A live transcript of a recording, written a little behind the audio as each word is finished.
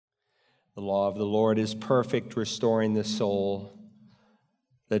The law of the Lord is perfect, restoring the soul.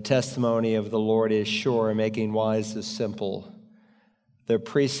 The testimony of the Lord is sure, making wise the simple. The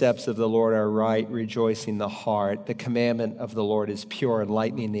precepts of the Lord are right, rejoicing the heart. The commandment of the Lord is pure,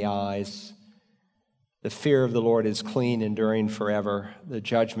 enlightening the eyes. The fear of the Lord is clean, enduring forever. The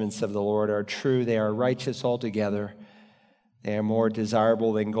judgments of the Lord are true. They are righteous altogether. They are more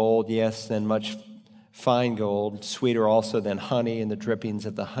desirable than gold, yes, than much fine gold, sweeter also than honey and the drippings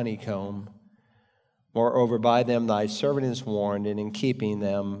of the honeycomb. Moreover, by them thy servant is warned, and in keeping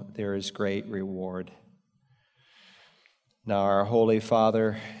them there is great reward. Now, our Holy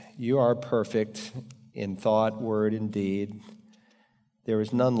Father, you are perfect in thought, word, and deed. There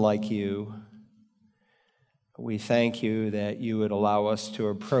is none like you. We thank you that you would allow us to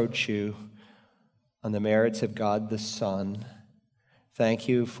approach you on the merits of God the Son. Thank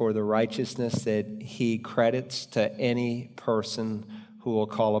you for the righteousness that he credits to any person who will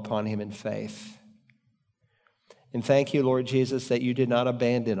call upon him in faith. And thank you, Lord Jesus, that you did not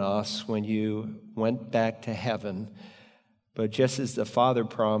abandon us when you went back to heaven, but just as the Father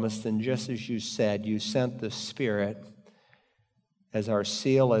promised and just as you said, you sent the Spirit as our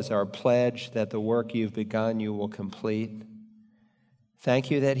seal, as our pledge that the work you've begun you will complete. Thank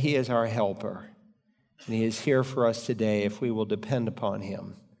you that he is our helper. And he is here for us today if we will depend upon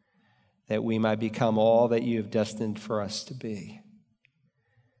him, that we might become all that you have destined for us to be.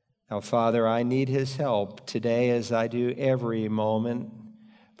 Now, Father, I need his help today as I do every moment,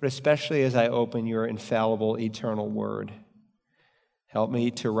 but especially as I open your infallible, eternal word. Help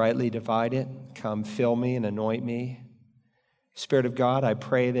me to rightly divide it. Come fill me and anoint me. Spirit of God, I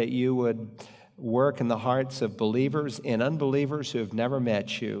pray that you would work in the hearts of believers and unbelievers who have never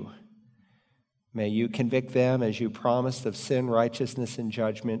met you. May you convict them as you promised of sin, righteousness, and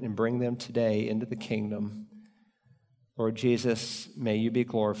judgment, and bring them today into the kingdom. Lord Jesus, may you be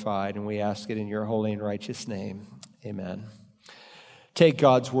glorified, and we ask it in your holy and righteous name. Amen. Take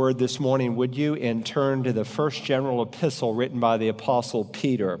God's word this morning, would you, and turn to the first general epistle written by the Apostle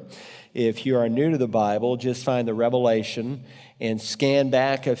Peter. If you are new to the Bible, just find the Revelation and scan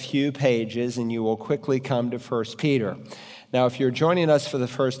back a few pages, and you will quickly come to 1 Peter. Now, if you're joining us for the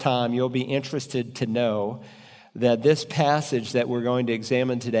first time, you'll be interested to know that this passage that we're going to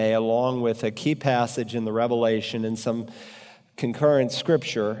examine today, along with a key passage in the Revelation and some concurrent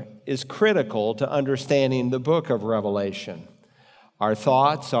scripture, is critical to understanding the book of Revelation. Our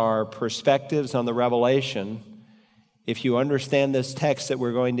thoughts, our perspectives on the Revelation, if you understand this text that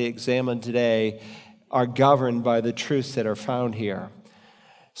we're going to examine today, are governed by the truths that are found here.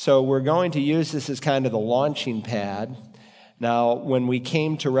 So we're going to use this as kind of the launching pad. Now, when we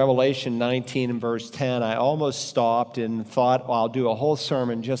came to Revelation 19 and verse 10, I almost stopped and thought, well, I'll do a whole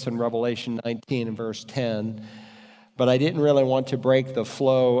sermon just on Revelation 19 and verse 10. But I didn't really want to break the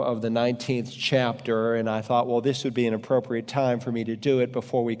flow of the 19th chapter, and I thought, well, this would be an appropriate time for me to do it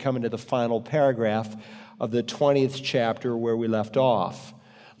before we come into the final paragraph of the 20th chapter where we left off.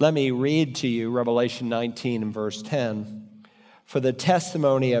 Let me read to you Revelation 19 and verse 10. For the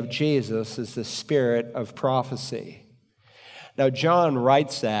testimony of Jesus is the spirit of prophecy. Now, John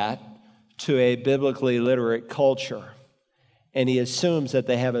writes that to a biblically literate culture, and he assumes that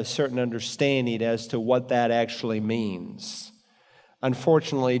they have a certain understanding as to what that actually means.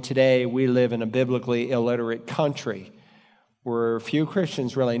 Unfortunately, today we live in a biblically illiterate country where few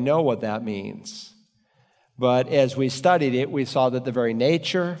Christians really know what that means. But as we studied it, we saw that the very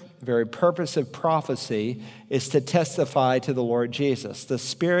nature, the very purpose of prophecy is to testify to the Lord Jesus. The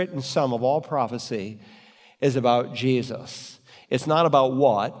spirit and sum of all prophecy is about Jesus. It's not about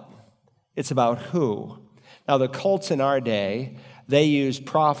what, it's about who. Now, the cults in our day, they use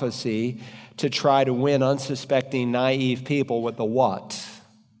prophecy to try to win unsuspecting, naive people with the what.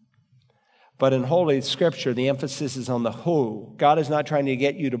 But in Holy Scripture, the emphasis is on the who. God is not trying to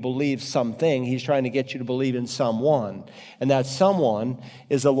get you to believe something. He's trying to get you to believe in someone. And that someone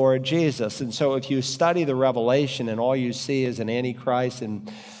is the Lord Jesus. And so if you study the Revelation and all you see is an Antichrist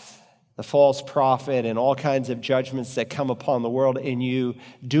and the false prophet and all kinds of judgments that come upon the world, and you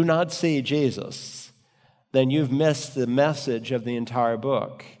do not see Jesus, then you've missed the message of the entire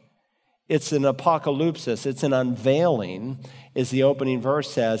book. It's an apocalypsis. It's an unveiling, as the opening verse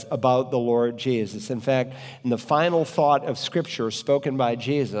says, about the Lord Jesus. In fact, in the final thought of Scripture spoken by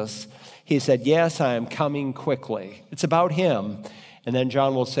Jesus, he said, yes, I am coming quickly. It's about him. And then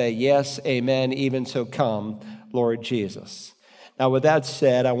John will say, yes, amen, even so come, Lord Jesus. Now, with that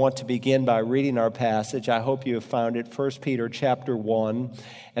said, I want to begin by reading our passage. I hope you have found it, 1 Peter chapter 1,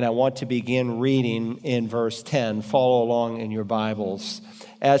 and I want to begin reading in verse 10. Follow along in your Bibles.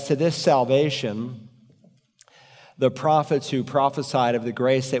 As to this salvation, The prophets who prophesied of the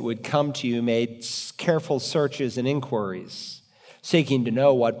grace that would come to you made careful searches and inquiries, seeking to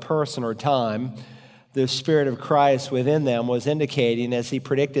know what person or time the Spirit of Christ within them was indicating as he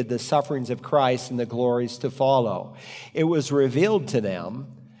predicted the sufferings of Christ and the glories to follow. It was revealed to them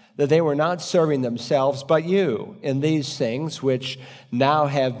that they were not serving themselves but you in these things which now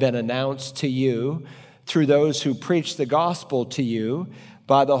have been announced to you through those who preach the gospel to you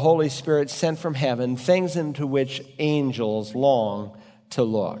by the Holy Spirit sent from heaven, things into which angels long to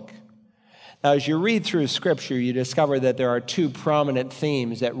look. Now, as you read through Scripture, you discover that there are two prominent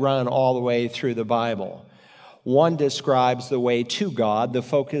themes that run all the way through the Bible. One describes the way to God. The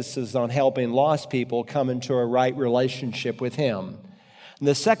focus is on helping lost people come into a right relationship with Him. And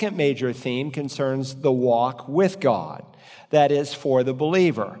the second major theme concerns the walk with God. That is for the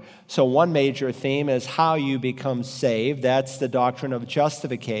believer. So one major theme is how you become saved. That's the doctrine of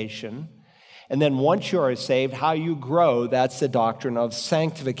justification. And then once you are saved, how you grow. That's the doctrine of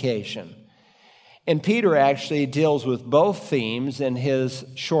sanctification. And Peter actually deals with both themes in his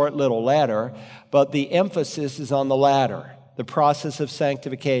short little letter, but the emphasis is on the latter, the process of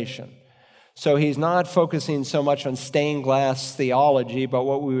sanctification. So he's not focusing so much on stained glass theology, but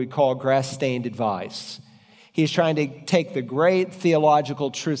what we would call grass-stained advice. He's trying to take the great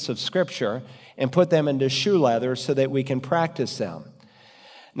theological truths of Scripture and put them into shoe leather so that we can practice them.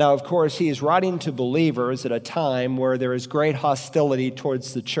 Now, of course, he is writing to believers at a time where there is great hostility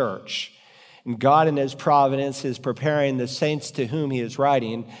towards the church. And God in His providence is preparing the saints to whom He is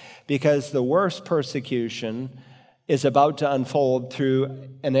writing because the worst persecution is about to unfold through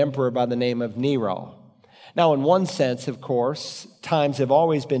an emperor by the name of Nero. Now, in one sense, of course, times have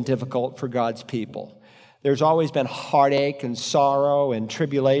always been difficult for God's people. There's always been heartache and sorrow and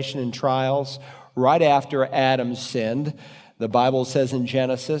tribulation and trials right after Adam sinned. The Bible says in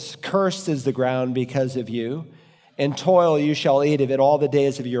Genesis, "Cursed is the ground because of you. In toil you shall eat of it all the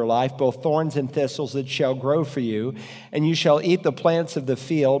days of your life, both thorns and thistles it shall grow for you, and you shall eat the plants of the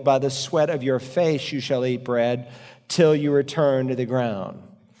field. By the sweat of your face you shall eat bread, till you return to the ground."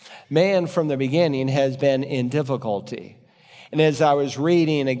 Man from the beginning has been in difficulty. And as I was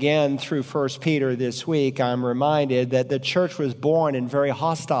reading again through 1 Peter this week, I'm reminded that the church was born in very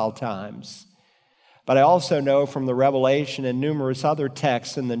hostile times. But I also know from the Revelation and numerous other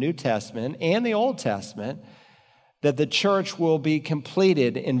texts in the New Testament and the Old Testament that the church will be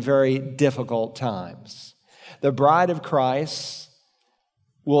completed in very difficult times. The bride of Christ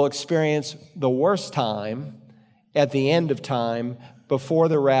will experience the worst time at the end of time before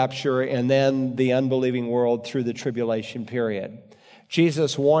the rapture and then the unbelieving world through the tribulation period.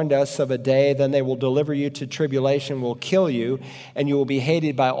 Jesus warned us of a day, "Then they will deliver you to tribulation, will kill you, and you will be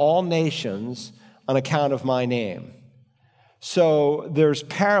hated by all nations on account of my name." So there's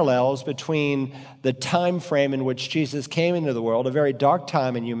parallels between the time frame in which Jesus came into the world, a very dark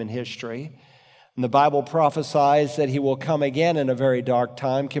time in human history, and the Bible prophesies that He will come again in a very dark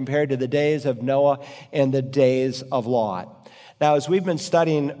time compared to the days of Noah and the days of Lot. Now, as we've been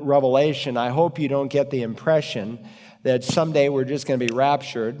studying Revelation, I hope you don't get the impression that someday we're just going to be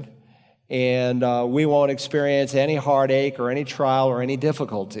raptured and we won't experience any heartache or any trial or any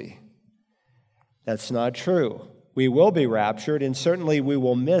difficulty. That's not true. We will be raptured, and certainly we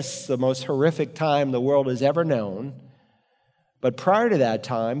will miss the most horrific time the world has ever known. But prior to that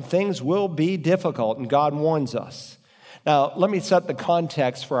time, things will be difficult, and God warns us. Now, let me set the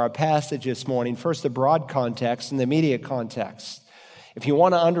context for our passage this morning. First, the broad context and the immediate context. If you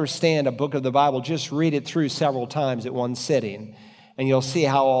want to understand a book of the Bible, just read it through several times at one sitting, and you'll see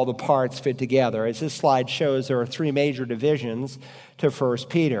how all the parts fit together. As this slide shows, there are three major divisions to 1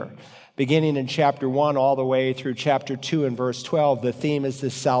 Peter. Beginning in chapter 1 all the way through chapter 2 and verse 12, the theme is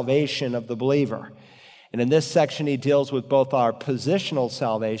the salvation of the believer. And in this section, he deals with both our positional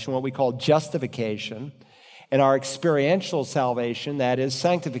salvation, what we call justification, and our experiential salvation, that is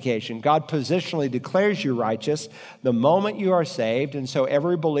sanctification. God positionally declares you righteous the moment you are saved, and so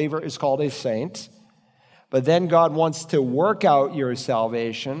every believer is called a saint. But then God wants to work out your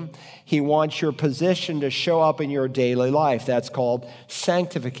salvation. He wants your position to show up in your daily life. That's called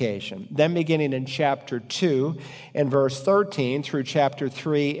sanctification. Then beginning in chapter 2 and verse 13 through chapter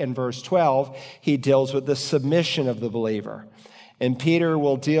 3 and verse 12, he deals with the submission of the believer. And Peter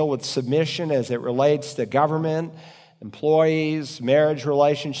will deal with submission as it relates to government, employees, marriage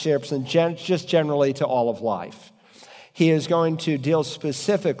relationships, and just generally to all of life. He is going to deal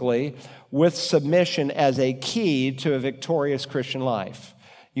specifically with submission as a key to a victorious Christian life.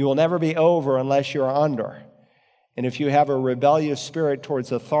 You will never be over unless you are under. And if you have a rebellious spirit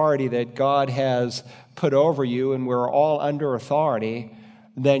towards authority that God has put over you, and we're all under authority,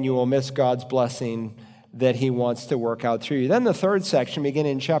 then you will miss God's blessing that he wants to work out through you. Then the third section,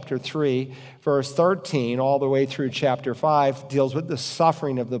 beginning in chapter 3, verse 13, all the way through chapter 5, deals with the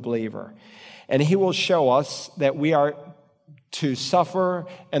suffering of the believer. And he will show us that we are to suffer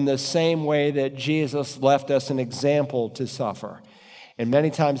in the same way that Jesus left us an example to suffer. And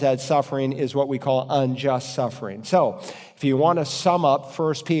many times that suffering is what we call unjust suffering. So if you want to sum up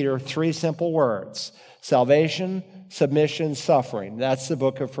 1 Peter, 3 simple words: salvation, submission, suffering. That's the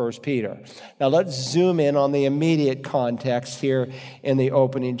book of 1 Peter. Now let's zoom in on the immediate context here in the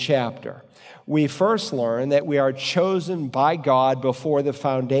opening chapter. We first learn that we are chosen by God before the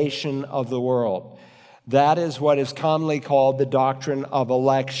foundation of the world. That is what is commonly called the doctrine of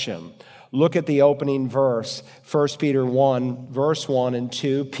election. Look at the opening verse, 1 Peter 1, verse 1 and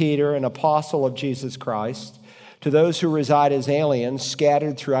 2. Peter, an apostle of Jesus Christ, to those who reside as aliens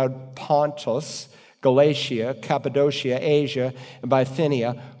scattered throughout Pontus, Galatia, Cappadocia, Asia, and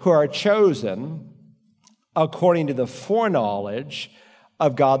Bithynia, who are chosen according to the foreknowledge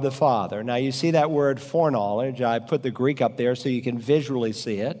of God the Father. Now you see that word foreknowledge. I put the Greek up there so you can visually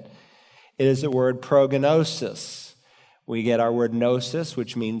see it. It is the word prognosis. We get our word gnosis,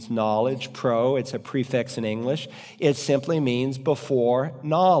 which means knowledge. It's a prefix in English. It simply means before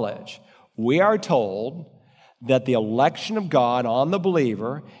knowledge. We are told that the election of God on the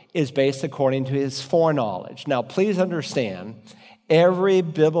believer is based according to his foreknowledge. Now, please understand, every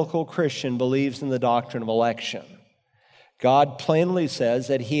biblical Christian believes in the doctrine of election. God plainly says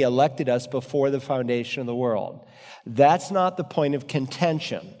that he elected us before the foundation of the world. That's not the point of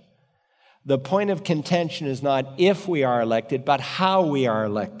contention. The point of contention is not if we are elected, but how we are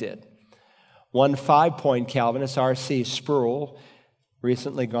elected. One 5-point Calvinist, R.C. Sproul,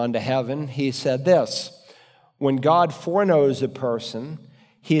 recently gone to heaven, he said this: when God foreknows a person,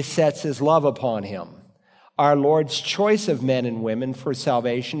 he sets his love upon him. Our Lord's choice of men and women for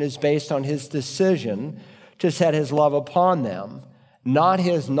salvation is based on his decision to set his love upon them, not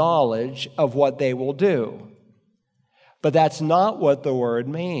his knowledge of what they will do. But that's not what the word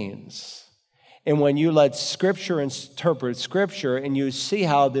means. And when you let Scripture interpret Scripture and you see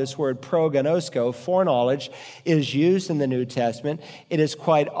how this word prognosko, foreknowledge, is used in the New Testament, it is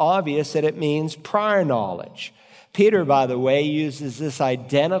quite obvious that it means prior knowledge. Peter, by the way, uses this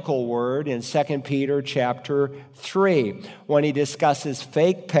identical word in 2 Peter chapter 3 when he discusses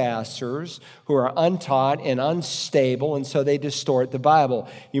fake pastors who are untaught and unstable, and so they distort the Bible.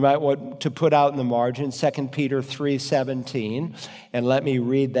 You might want to put out in the margin 2 Peter 3:17, and let me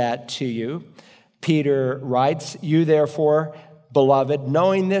read that to you. Peter writes, "You therefore, beloved,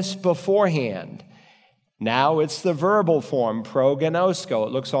 knowing this beforehand." Now it's the verbal form, prognosko.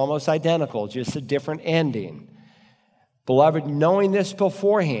 It looks almost identical, just a different ending. Beloved, knowing this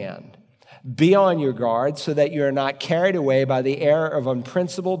beforehand, be on your guard so that you are not carried away by the error of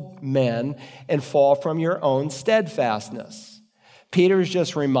unprincipled men and fall from your own steadfastness. Peter's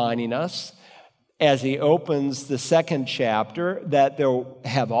just reminding us, as he opens the second chapter, that there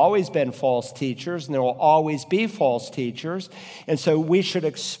have always been false teachers and there will always be false teachers. And so we should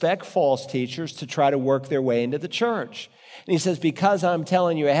expect false teachers to try to work their way into the church. And he says, because I'm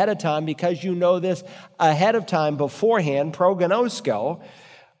telling you ahead of time, because you know this ahead of time beforehand, prognosko,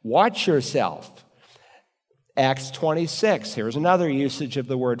 watch yourself. Acts 26, here's another usage of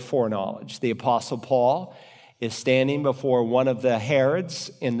the word foreknowledge. The Apostle Paul is standing before one of the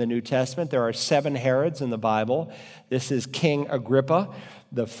Herods in the New Testament. There are 7 Herods in the Bible. This is King Agrippa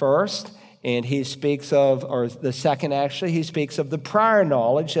the first, and he speaks of, or the second actually, he speaks of the prior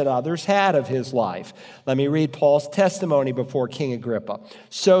knowledge that others had of his life. Let me read Paul's testimony before King Agrippa.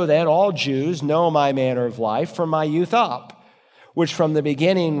 "So then all Jews know my manner of life from my youth up, which from the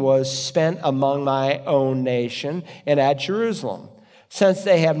beginning was spent among my own nation and at Jerusalem. Since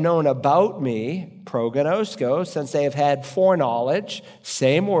they have known about me," prognosko, since they have had foreknowledge,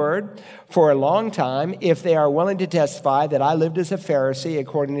 same word, "for a long time, if they are willing to testify that I lived as a Pharisee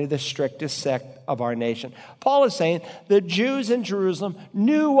according to the strictest sect of our nation." Paul is saying the Jews in Jerusalem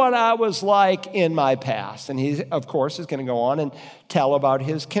knew what I was like in my past. And he, of course, is going to go on and tell about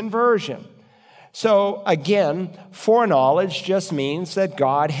his conversion. So again, foreknowledge just means that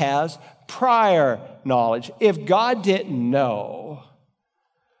God has prior knowledge. If God didn't know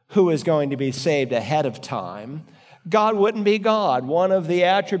who is going to be saved ahead of time, God wouldn't be God. One of the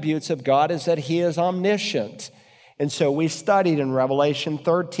attributes of God is that he is omniscient. And so we studied in Revelation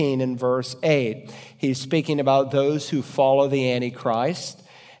 13 in verse 8. He's speaking about those who follow the Antichrist.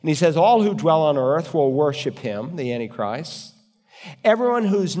 And he says, all who dwell on earth will worship him, the Antichrist. Everyone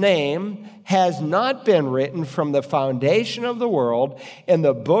whose name has not been written from the foundation of the world in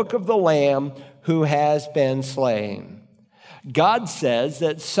the book of the Lamb who has been slain. God says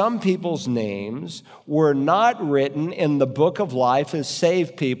that some people's names were not written in the book of life as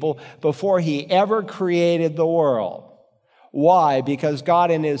saved people before he ever created the world. Why? Because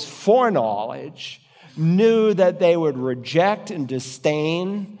God in his foreknowledge knew that they would reject and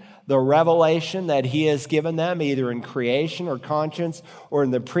disdain the revelation that he has given them, either in creation or conscience or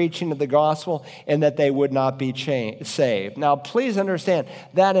in the preaching of the gospel, and that they would not be saved. Now, please understand,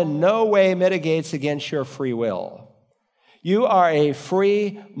 that in no way mitigates against your free will. You are a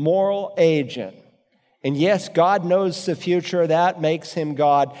free moral agent. And yes, God knows the future. That makes him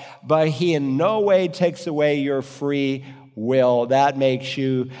God. But he in no way takes away your free will. That makes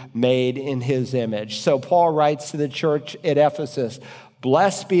you made in his image. So Paul writes to the church at Ephesus,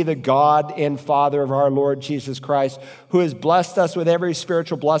 "Blessed be the God and Father of our Lord Jesus Christ, who has blessed us with every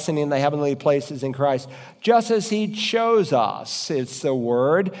spiritual blessing in the heavenly places in Christ, just as he chose us." It's the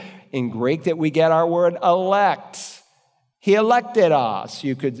word in Greek that we get our word elect. He elected us,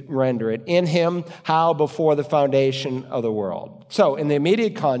 you could render it, in him, how? Before the foundation of the world. So in the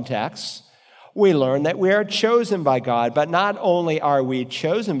immediate context, we learn that we are chosen by God. But not only are we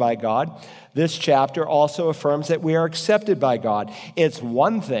chosen by God, this chapter also affirms that we are accepted by God. It's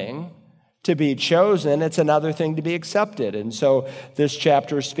one thing to be chosen, it's another thing to be accepted. And so this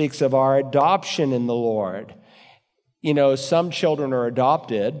chapter speaks of our adoption in the Lord. You know, some children are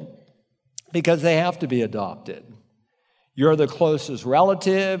adopted because they have to be adopted. You're the closest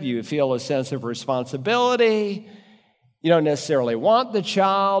relative, you feel a sense of responsibility. You don't necessarily want the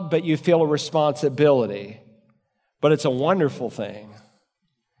child, but you feel a responsibility. But it's a wonderful thing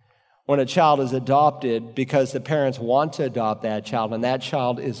when a child is adopted because the parents want to adopt that child, and that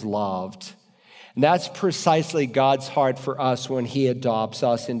child is loved. And that's precisely God's heart for us when he adopts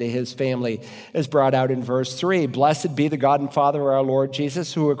us into his family, as brought out in verse 3. "Blessed be the God and Father of our Lord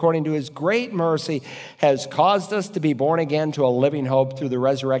Jesus, who according to his great mercy has caused us to be born again to a living hope through the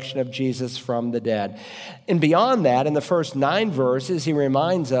resurrection of Jesus from the dead." And beyond that, in the first 9 verses, he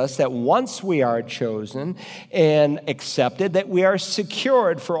reminds us that once we are chosen and accepted, that we are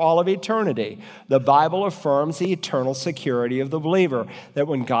secured for all of eternity. The Bible affirms the eternal security of the believer, that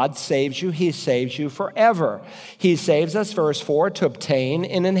when God saves you, he saves you forever. He saves us, verse 4, to obtain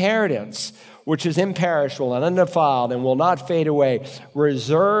an inheritance, which is imperishable and undefiled and will not fade away,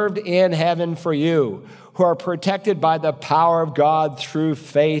 reserved in heaven for you, who are protected by the power of God through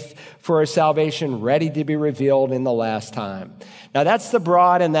faith for a salvation ready to be revealed in the last time. Now that's the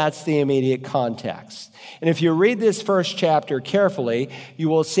broad and that's the immediate context. And if you read this first chapter carefully, you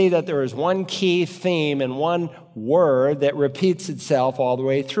will see that there is one key theme and one word that repeats itself all the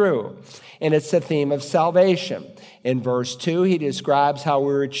way through. And it's the theme of salvation. In verse 2, he describes how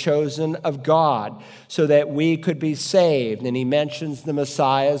we were chosen of God so that we could be saved. And he mentions the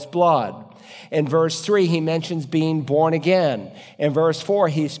Messiah's blood. In verse 3, he mentions being born again. In verse 4,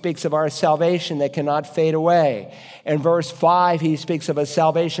 he speaks of our salvation that cannot fade away. In verse 5, he speaks of a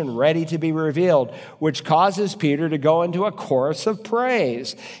salvation ready to be revealed, which causes Peter to go into a chorus of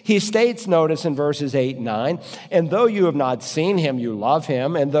praise. He states, notice in verses 8 and 9, "And though you have not seen him, you love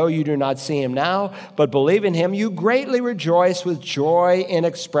him. And though you do not see him now, but believe in him, you greatly rejoice with joy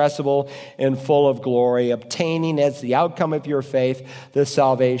inexpressible and full of glory, obtaining as the outcome of your faith the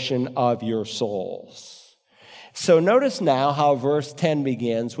salvation of your souls." So notice now how verse 10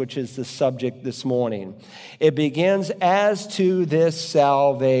 begins, which is the subject this morning. It begins, "As to this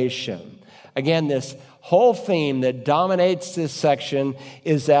salvation." Again, this whole theme that dominates this section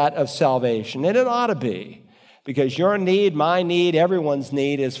is that of salvation. And it ought to be, because your need, my need, everyone's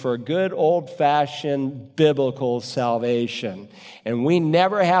need is for good old-fashioned biblical salvation. And we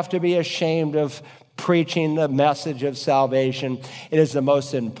never have to be ashamed of preaching the message of salvation. It is the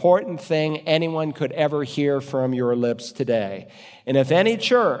most important thing anyone could ever hear from your lips today. And if any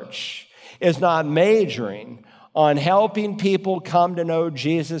church is not majoring on helping people come to know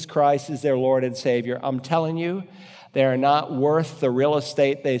Jesus Christ as their Lord and Savior, I'm telling you, they are not worth the real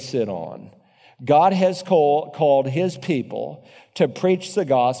estate they sit on. God has called his people to preach the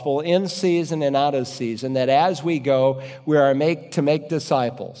gospel in season and out of season, that as we go, we are to make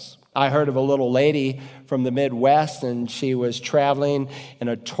disciples. I heard of a little lady from the Midwest, and she was traveling in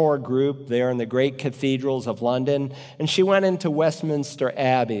a tour group there in the great cathedrals of London, and she went into Westminster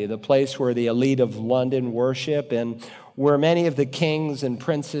Abbey, the place where the elite of London worship and where many of the kings and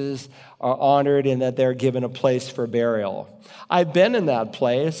princes are honored and that they're given a place for burial. I've been in that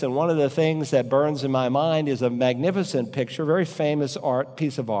place, and one of the things that burns in my mind is a magnificent picture, very famous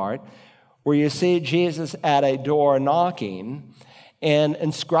piece of art, where you see Jesus at a door knocking, and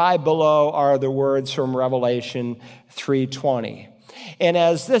inscribed below are the words from Revelation 3:20. And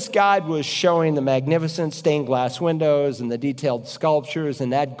as this guide was showing the magnificent stained glass windows and the detailed sculptures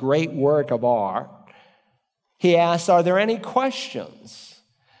and that great work of art, he asked, "Are there any questions?"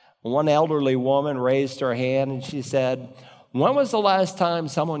 One elderly woman raised her hand and she said, "When was the last time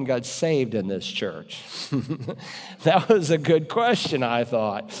someone got saved in this church?" That was a good question, I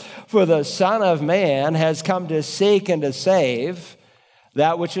thought. For the Son of Man has come to seek and to save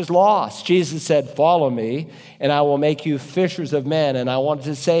that which is lost. Jesus said, "Follow me, and I will make you fishers of men." And I wanted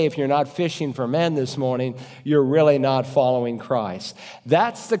to say, if you're not fishing for men this morning, you're really not following Christ.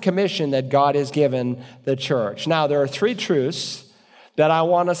 That's the commission that God has given the church. Now, there are three truths that I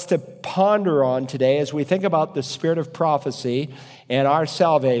want us to ponder on today as we think about the spirit of prophecy and our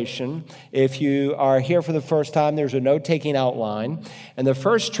salvation. If you are here for the first time, there's a note-taking outline. And the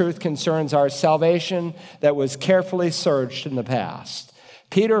first truth concerns our salvation that was carefully searched in the past.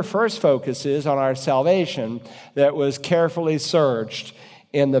 Peter first focuses on our salvation that was carefully searched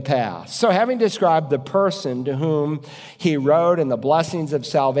in the past. So having described the person to whom he wrote and the blessings of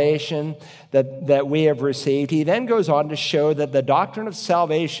salvation that we have received, he then goes on to show that the doctrine of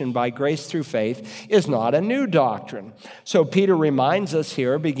salvation by grace through faith is not a new doctrine. So Peter reminds us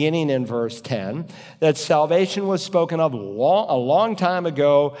here, beginning in verse 10, that salvation was spoken of a long time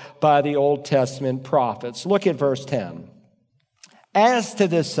ago by the Old Testament prophets. Look at verse 10. "As to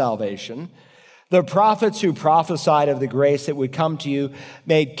this salvation, the prophets who prophesied of the grace that would come to you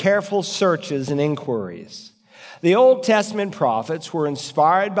made careful searches and inquiries." The Old Testament prophets were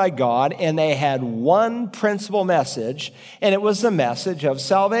inspired by God, and they had one principal message, and it was the message of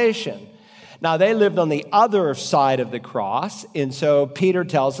salvation. Now, they lived on the other side of the cross, and so Peter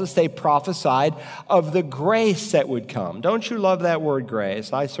tells us they prophesied of the grace that would come. Don't you love that word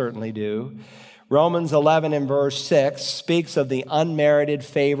grace? I certainly do. Romans 11 and verse 6 speaks of the unmerited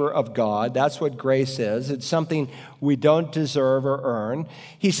favor of God. That's what grace is. It's something we don't deserve or earn.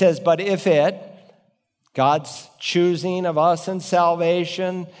 He says, but if God's choosing of us in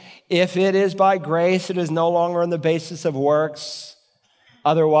salvation, if it is by grace, it is no longer on the basis of works.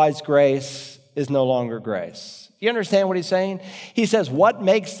 Otherwise, grace is no longer grace. You understand what he's saying? He says, what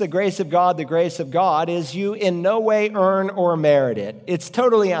makes the grace of God is you in no way earn or merit it. It's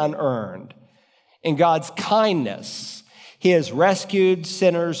totally unearned. In God's kindness, he has rescued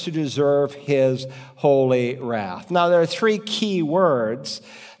sinners who deserve his holy wrath. Now, there are three key words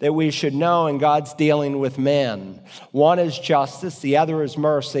that we should know in God's dealing with men. One is justice, the other is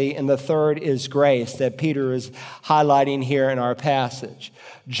mercy, and the third is grace that Peter is highlighting here in our passage.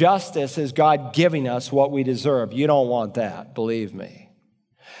 Justice is God giving us what we deserve. You don't want that, believe me.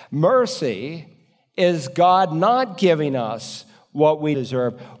 Mercy is God not giving us what we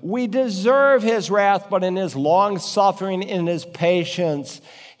deserve. We deserve his wrath, but in his long suffering, in his patience,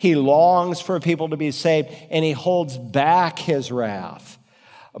 he longs for people to be saved, and he holds back his wrath.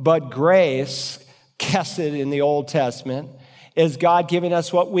 But grace, chesed in the Old Testament, is God giving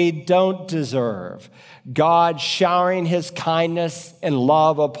us what we don't deserve. God showering his kindness and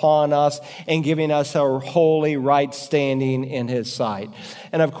love upon us and giving us a holy right standing in his sight.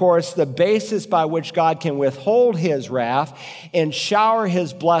 And of course, the basis by which God can withhold his wrath and shower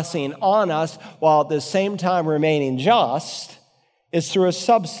his blessing on us while at the same time remaining just is through a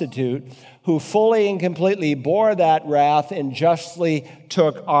substitute who fully and completely bore that wrath and justly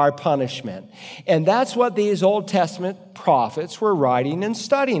took our punishment. And that's what these Old Testament prophets were writing and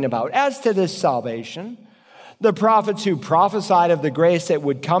studying about. As to this salvation, the prophets who prophesied of the grace that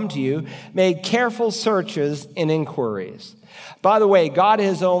would come to you made careful searches and inquiries. By the way, God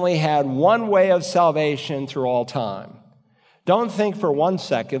has only had one way of salvation through all time. Don't think for 1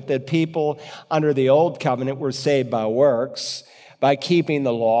 second that people under the Old Covenant were saved by works, by keeping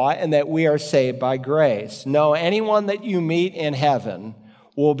the law, and that we are saved by grace. No, anyone that you meet in heaven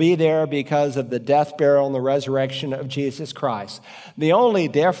will be there because of the death, burial, and the resurrection of Jesus Christ. The only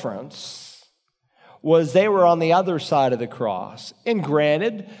difference was they were on the other side of the cross. And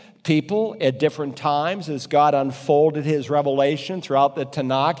granted, people at different times, as God unfolded his revelation throughout the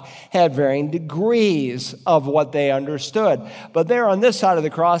Tanakh, had varying degrees of what they understood. But they're on this side of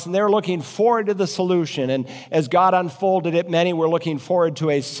the cross, and they're looking forward to the solution. And as God unfolded it, many were looking forward to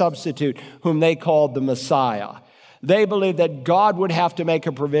a substitute whom they called the Messiah. They believed that God would have to make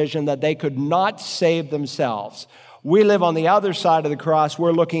a provision that they could not save themselves. We live on the other side of the cross.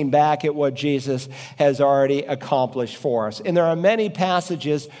 We're looking back at what Jesus has already accomplished for us. And there are many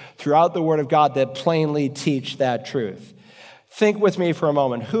passages throughout the Word of God that plainly teach that truth. Think with me for a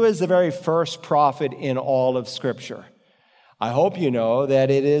moment. Who is the very first prophet in all of Scripture? I hope you know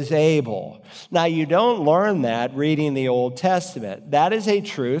that it is Abel. Now, you don't learn that reading the Old Testament. That is a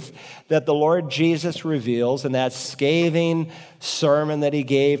truth that the Lord Jesus reveals in that scathing sermon that he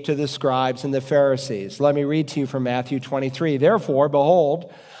gave to the scribes and the Pharisees. Let me read to you from Matthew 23. Therefore,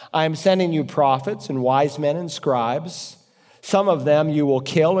 behold, I am sending you prophets and wise men and scribes. Some of them you will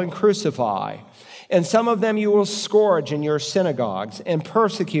kill and crucify, and some of them you will scourge in your synagogues and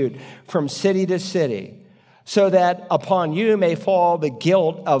persecute from city to city, so that upon you may fall the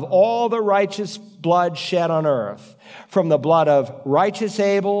guilt of all the righteous blood shed on earth, from the blood of righteous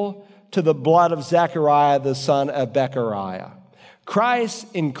Abel to the blood of Zechariah, the son of Bechariah. Christ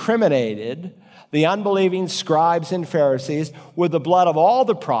incriminated the unbelieving scribes and Pharisees with the blood of all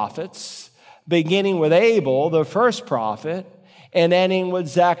the prophets, beginning with Abel, the first prophet, and ending with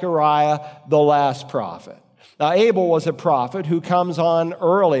Zechariah, the last prophet. Now, Abel was a prophet who comes on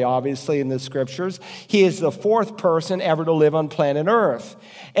early, obviously, in the scriptures. He is the fourth person ever to live on planet Earth.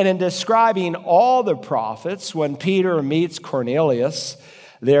 And in describing all the prophets, when Peter meets Cornelius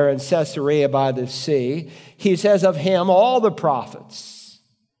there in Caesarea by the sea, he says of him, all the prophets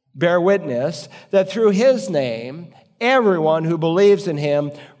bear witness that through his name, everyone who believes in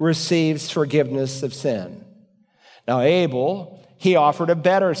him receives forgiveness of sin. Now, Abel, he offered a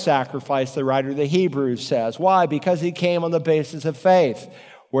better sacrifice, the writer of the Hebrews says. Why? Because he came on the basis of faith.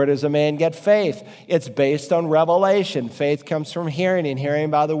 Where does a man get faith? It's based on revelation. Faith comes from hearing, and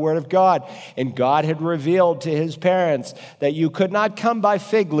hearing by the word of God. And God had revealed to his parents that you could not come by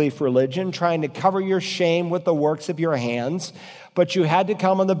fig leaf religion, trying to cover your shame with the works of your hands, but you had to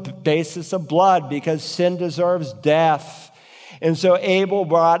come on the basis of blood, because sin deserves death. And so Abel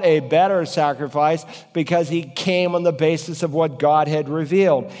brought a better sacrifice because he came on the basis of what God had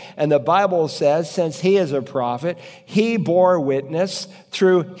revealed. And the Bible says, since he is a prophet, he bore witness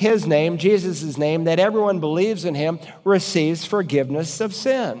through his name, Jesus' name, that everyone believes in him receives forgiveness of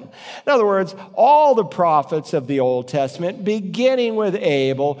sin. In other words, all the prophets of the Old Testament, beginning with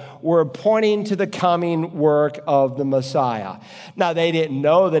Abel, were pointing to the coming work of the Messiah. Now, they didn't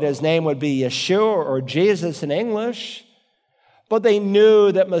know that his name would be Yeshua or Jesus in English, but they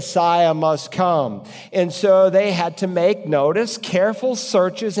knew that Messiah must come. And so they had to make, notice, careful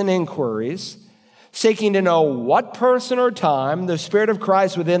searches and inquiries, seeking to know what person or time the Spirit of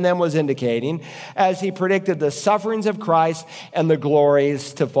Christ within them was indicating as he predicted the sufferings of Christ and the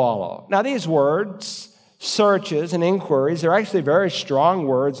glories to follow. Now, these words, searches and inquiries, they're actually very strong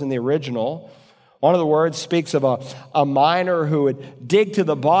words in the original. One of the words speaks of a miner who would dig to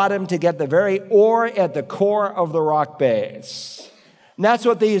the bottom to get the very ore at the core of the rock base. And that's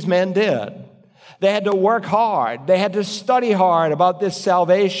what these men did. They had to work hard. They had to study hard about this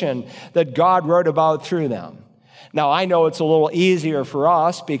salvation that God wrote about through them. Now, I know it's a little easier for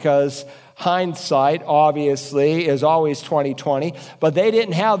us because hindsight, obviously, is always 20/20, but they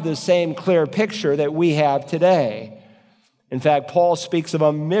didn't have the same clear picture that we have today. In fact, Paul speaks of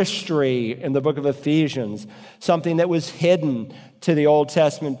a mystery in the book of Ephesians, something that was hidden to the Old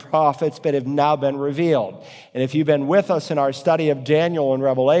Testament prophets but have now been revealed. And if you've been with us in our study of Daniel and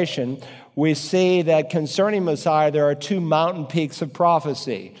Revelation, we see that concerning Messiah, there are two mountain peaks of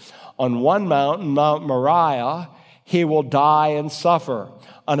prophecy. On one mountain, Mount Moriah, he will die and suffer.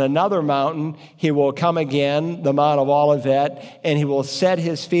 On another mountain, he will come again, the Mount of Olivet, and he will set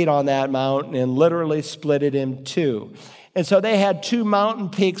his feet on that mountain and literally split it in two. And so they had two mountain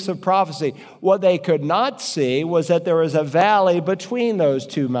peaks of prophecy. What they could not see was that there was a valley between those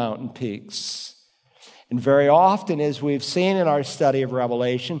two mountain peaks. And very often, as we've seen in our study of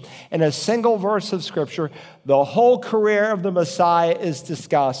Revelation, in a single verse of Scripture, the whole career of the Messiah is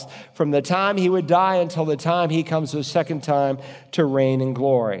discussed from the time he would die until the time he comes the second time to reign in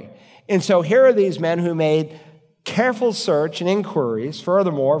glory. And so here are these men who made careful search and inquiries.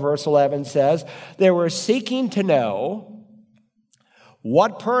 Furthermore, verse 11 says, they were seeking to know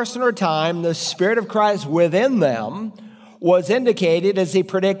what person or time the Spirit of Christ within them was indicated as he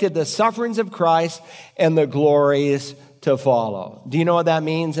predicted the sufferings of Christ and the glories to follow. Do you know what that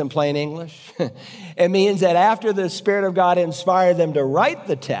means in plain English? It means that after the Spirit of God inspired them to write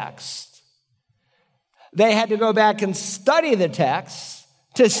the text, they had to go back and study the text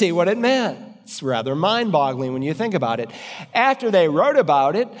to see what it meant. It's rather mind-boggling when you think about it. After they wrote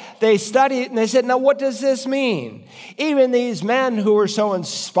about it, they studied it and they said, now what does this mean? Even these men who were so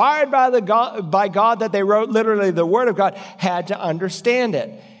inspired by God that they wrote literally the Word of God had to understand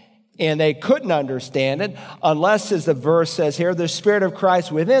it. And they couldn't understand it unless, as the verse says here, the Spirit of Christ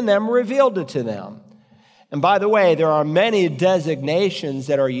within them revealed it to them. And by the way, there are many designations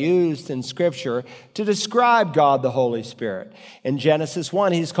that are used in Scripture to describe God the Holy Spirit. In Genesis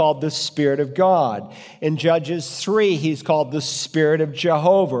 1, he's called the Spirit of God. In Judges 3, he's called the Spirit of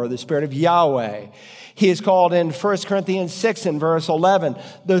Jehovah, or the Spirit of Yahweh. He is called in 1 Corinthians 6 and verse 11,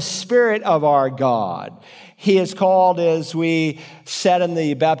 the Spirit of our God. He is called, as we said in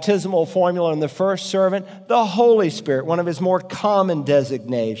the baptismal formula in the first servant, the Holy Spirit, one of his more common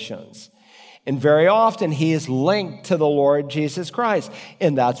designations. And very often he is linked to the Lord Jesus Christ,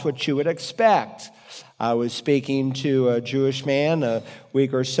 and that's what you would expect. I was speaking to a Jewish man a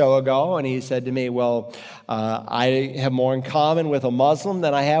week or so ago, and he said to me, well, I have more in common with a Muslim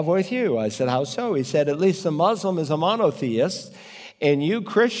than I have with you. I said, how so? He said, at least a Muslim is a monotheist, and you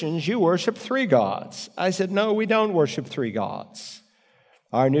Christians, you worship three gods. I said, no, we don't worship three gods.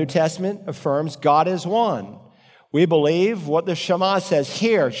 Our New Testament affirms God is one. We believe what the Shema says.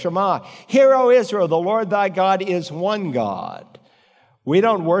 Hear, Shema, hear, O Israel, the Lord thy God is one God. We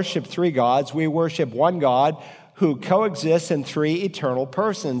don't worship three gods. We worship one God who coexists in three eternal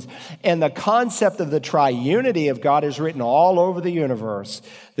persons. And the concept of the triunity of God is written all over the universe.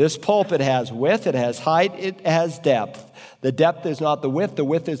 This pulpit has width, it has height, it has depth. The depth is not the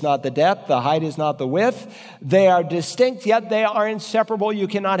width is not the depth, the height is not the width. They are distinct, yet they are inseparable. You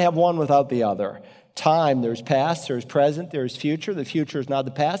cannot have one without the other. Time, there's past, there's present, there's future. The future is not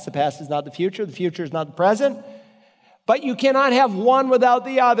the past is not the future is not the present. But you cannot have one without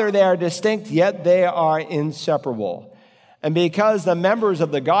the other. They are distinct, yet they are inseparable. And because the members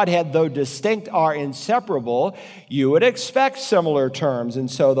of the Godhead, though distinct, are inseparable, you would expect similar terms. And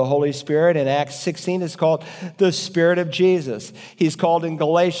so the Holy Spirit in Acts 16 is called the Spirit of Jesus. He's called in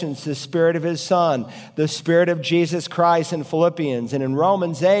Galatians the Spirit of his Son, the Spirit of Jesus Christ in Philippians. And in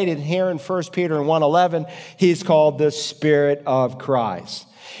Romans 8 and here in 1 Peter 1:11, he's called the Spirit of Christ.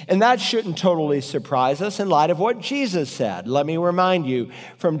 And that shouldn't totally surprise us in light of what Jesus said. Let me remind you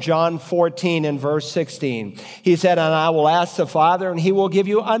from John 14 and verse 16. He said, and I will ask the Father, and he will give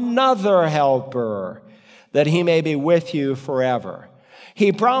you another helper, that he may be with you forever.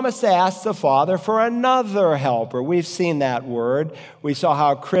 He promised to ask the Father for another helper. We've seen that word. We saw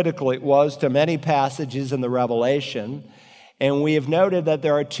how critical it was to many passages in the Revelation. And we have noted that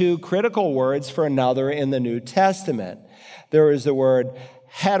there are two critical words for another in the New Testament. There is the word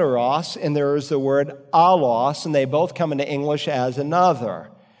heteros, and there is the word allos, and they both come into English as another.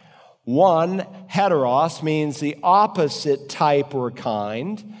 One, heteros, means the opposite type or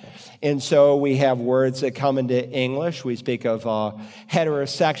kind. And so we have words that come into English. We speak of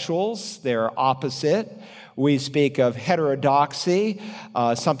heterosexuals, they're opposite. We speak of heterodoxy,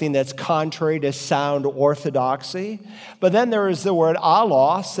 something that's contrary to sound orthodoxy. But then there is the word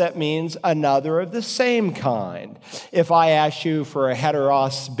allos, that means another of the same kind. If I asked you for a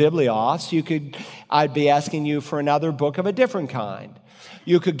heteros biblios, I'd be asking you for another book of a different kind.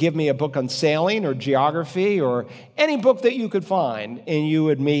 You could give me a book on sailing or geography or any book that you could find, and you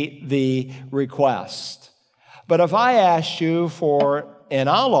would meet the request. But if I asked you for an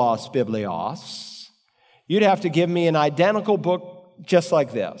allos biblios, you'd have to give me an identical book just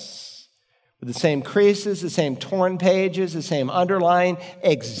like this, with the same creases, the same torn pages, the same underline,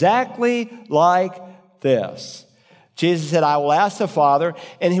 exactly like this. Jesus said, I will ask the Father,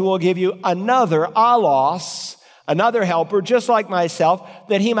 and he will give you another allos, another helper, just like myself,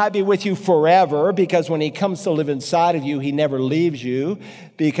 that he might be with you forever, because when he comes to live inside of you, he never leaves you,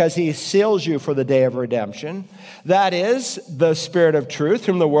 because he seals you for the day of redemption. That is the Spirit of truth,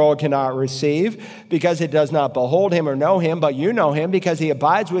 whom the world cannot receive, because it does not behold him or know him, but you know him, because he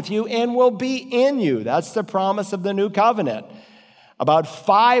abides with you and will be in you. That's the promise of the new covenant. About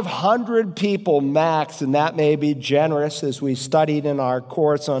 500 people max, and that may be generous, as we studied in our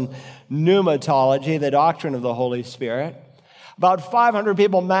course on pneumatology, the doctrine of the Holy Spirit. About 500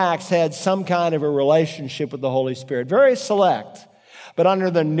 people max had some kind of a relationship with the Holy Spirit. Very select. But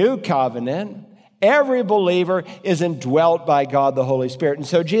under the new covenant, every believer is indwelt by God the Holy Spirit. And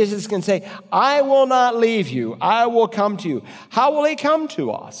so Jesus can say, I will not leave you. I will come to you. How will he come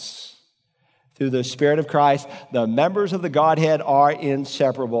to us? Through the Spirit of Christ. The members of the Godhead are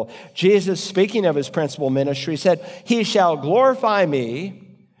inseparable. Jesus, speaking of his principal ministry, said, he shall glorify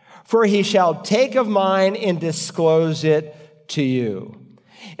me, for he shall take of mine and disclose it to you.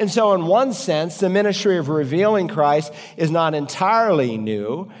 And so in one sense, the ministry of revealing Christ is not entirely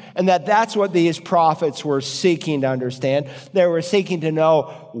new, and that's what these prophets were seeking to understand. They were seeking to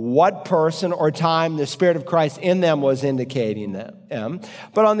know what person or time the Spirit of Christ in them was indicating them.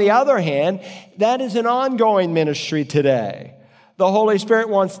 But on the other hand, that is an ongoing ministry today. The Holy Spirit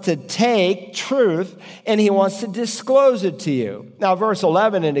wants to take truth, and he wants to disclose it to you. Now, verse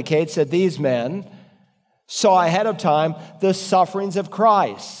 11 indicates that these men saw ahead of time the sufferings of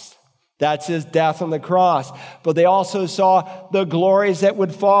Christ. That's his death on the cross. But they also saw the glories that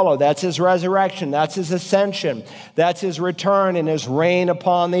would follow. That's his resurrection. That's his ascension. That's his return and his reign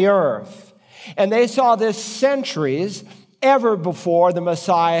upon the earth. And they saw this centuries ever before the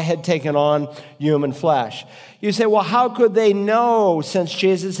Messiah had taken on human flesh. You say, well, how could they know since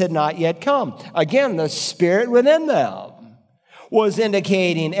Jesus had not yet come? Again, the Spirit within them was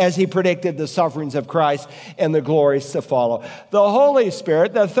indicating as he predicted the sufferings of Christ and the glories to follow. The Holy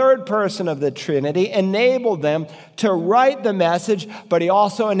Spirit, the third person of the Trinity, enabled them to write the message, but he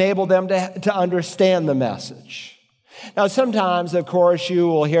also enabled them to understand the message. Now, sometimes, of course, you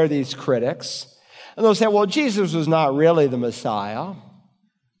will hear these critics, and they'll say, well, Jesus was not really the Messiah.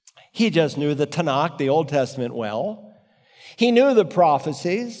 He just knew the Tanakh, the Old Testament, well. He knew the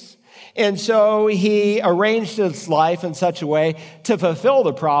prophecies. And so he arranged his life in such a way to fulfill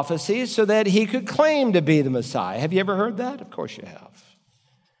the prophecies so that he could claim to be the Messiah. Have you ever heard that? Of course you have.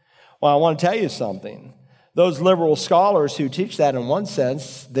 Well, I want to tell you something. Those liberal scholars who teach that in one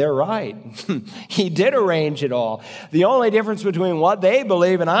sense, they're right. He did arrange it all. The only difference between what they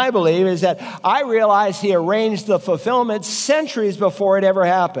believe and I believe is that I realize he arranged the fulfillment centuries before it ever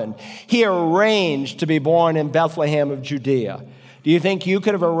happened. He arranged to be born in Bethlehem of Judea. Do you think you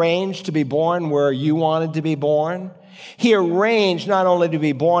could have arranged to be born where you wanted to be born? He arranged not only to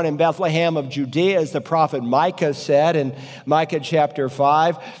be born in Bethlehem of Judea, as the prophet Micah said in Micah chapter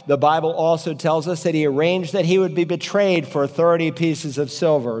 5. The Bible also tells us that he arranged that he would be betrayed for 30 pieces of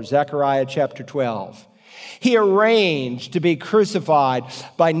silver, Zechariah chapter 12. He arranged to be crucified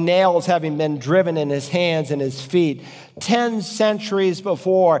by nails having been driven in his hands and his feet 10 centuries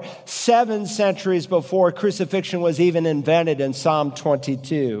before, 7 centuries before crucifixion was even invented in Psalm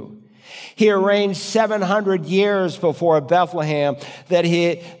 22. He arranged 700 years before Bethlehem that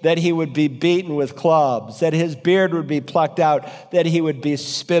he would be beaten with clubs, that his beard would be plucked out, that he would be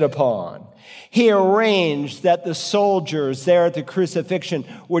spit upon. He arranged that the soldiers there at the crucifixion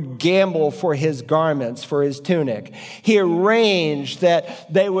would gamble for his garments, for his tunic. He arranged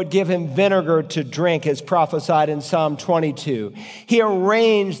that they would give him vinegar to drink, as prophesied in Psalm 22. He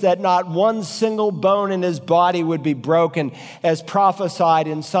arranged that not one single bone in his body would be broken, as prophesied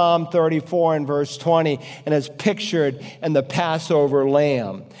in Psalm 34 and verse 20, and as pictured in the Passover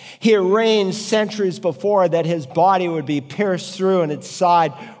lamb. He arranged centuries before that his body would be pierced through in its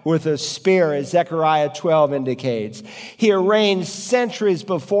side with a spear, as Zechariah 12 indicates. He arranged centuries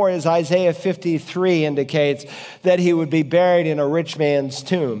before, as Isaiah 53 indicates, that he would be buried in a rich man's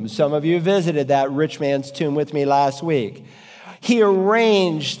tomb. Some of you visited that rich man's tomb with me last week. He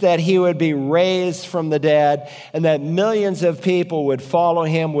arranged that he would be raised from the dead and that millions of people would follow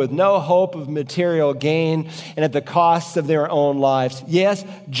him with no hope of material gain and at the cost of their own lives. Yes,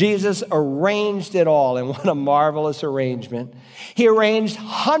 Jesus arranged it all, and what a marvelous arrangement. He arranged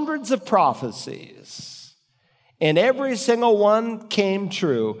hundreds of prophecies, and every single one came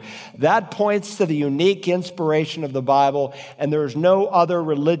true. That points to the unique inspiration of the Bible, and there's no other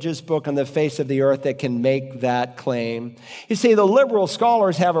religious book on the face of the earth that can make that claim. You see, the liberal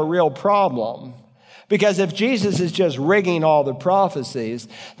scholars have a real problem, because if Jesus is just rigging all the prophecies,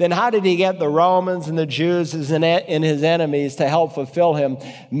 then how did he get the Romans and the Jews and his enemies to help fulfill him,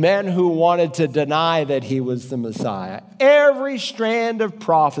 men who wanted to deny that he was the Messiah? Every strand of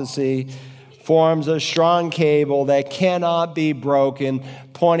prophecy forms a strong cable that cannot be broken,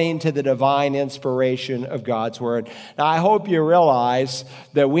 pointing to the divine inspiration of God's Word. Now, I hope you realize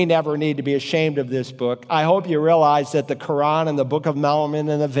that we never need to be ashamed of this book. I hope you realize that the Quran and the Book of Mormon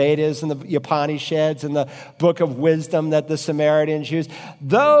and the Vedas and the Upanishads and the Book of Wisdom that the Samaritans use,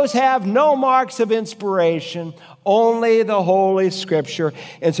 those have no marks of inspiration, only the Holy Scripture.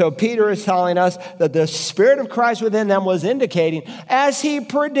 And so Peter is telling us that the Spirit of Christ within them was indicating, as he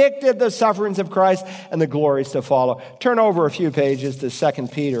predicted, the sufferings of Christ and the glories to follow. Turn over a few pages to 2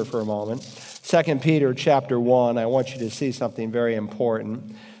 Peter for a moment. 2 Peter chapter 1. I want you to see something very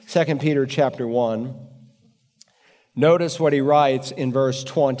important. 2 Peter chapter 1. Notice what he writes in verse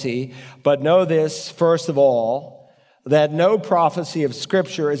 20. But know this, first of all, that no prophecy of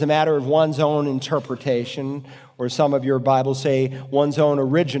Scripture is a matter of one's own interpretation, or some of your Bibles say one's own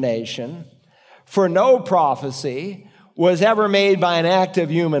origination. For no prophecy was ever made by an act of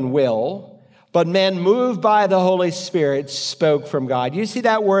human will, but men moved by the Holy Spirit spoke from God. You see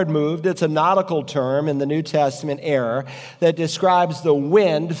that word moved? It's a nautical term in the New Testament era that describes the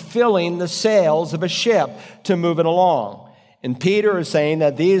wind filling the sails of a ship to move it along. And Peter is saying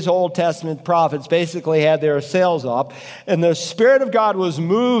that these Old Testament prophets basically had their sails up, and the Spirit of God was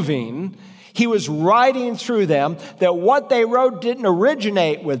moving He was writing through them that what they wrote didn't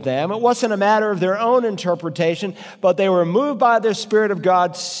originate with them. It wasn't a matter of their own interpretation, but they were moved by the Spirit of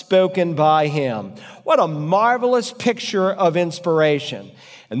God spoken by him. What a marvelous picture of inspiration.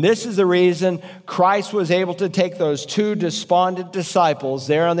 And this is the reason Christ was able to take those two despondent disciples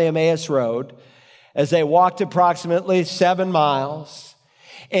there on the Emmaus Road as they walked approximately 7 miles.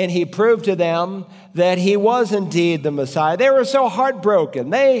 And he proved to them that he was indeed the Messiah. They were so heartbroken.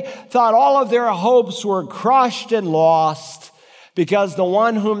 They thought all of their hopes were crushed and lost because the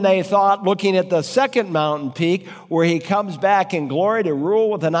one whom they thought, looking at the second mountain peak where he comes back in glory to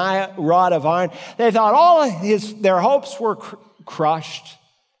rule with an rod of iron, they thought all of their hopes were crushed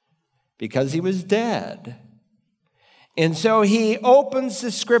because he was dead. And so he opens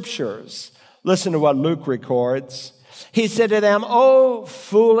the scriptures. Listen to what Luke records. He said to them, "O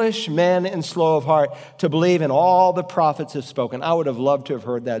foolish men and slow of heart, to believe in all the prophets have spoken." I would have loved to have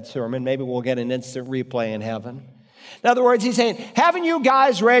heard that sermon. Maybe we'll get an instant replay in heaven. In other words, he's saying, haven't you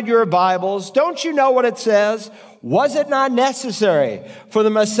guys read your Bibles? Don't you know what it says? Was it not necessary for the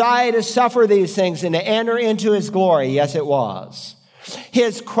Messiah to suffer these things and to enter into his glory? Yes, it was.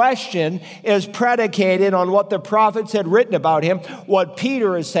 His question is predicated on what the prophets had written about him, what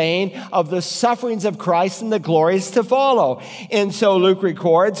Peter is saying of the sufferings of Christ and the glories to follow. And so Luke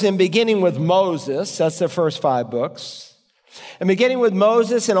records, in beginning with Moses, that's the first 5 books, and beginning with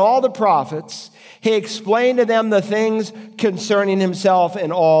Moses and all the prophets, he explained to them the things concerning himself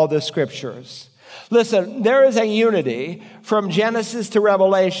in all the scriptures. Listen, there is a unity from Genesis to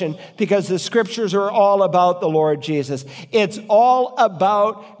Revelation because the scriptures are all about the Lord Jesus. It's all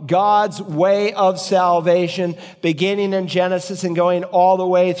about God's way of salvation, beginning in Genesis and going all the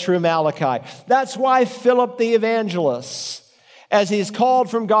way through Malachi. That's why Philip the evangelist, as he's called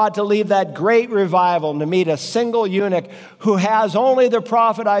from God to lead that great revival and to meet a single eunuch who has only the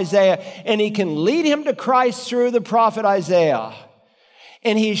prophet Isaiah, and he can lead him to Christ through the prophet Isaiah.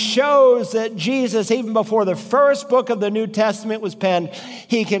 And he shows that Jesus, even before the first book of the New Testament was penned,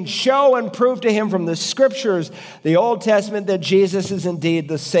 he can show and prove to him from the scriptures, the Old Testament, that Jesus is indeed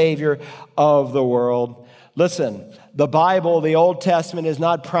the Savior of the world. Listen, the Bible, the Old Testament, is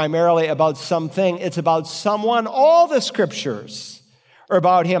not primarily about something. It's about someone. All the scriptures are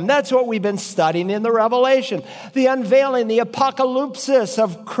about him. That's what we've been studying in the Revelation. The unveiling, the apocalypsis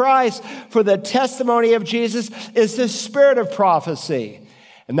of Christ, for the testimony of Jesus is the spirit of prophecy.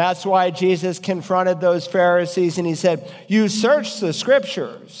 And that's why Jesus confronted those Pharisees and he said, "You search the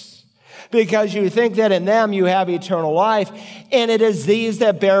scriptures because you think that in them you have eternal life, and it is these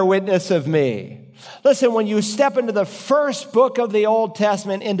that bear witness of me." Listen, when you step into the first book of the Old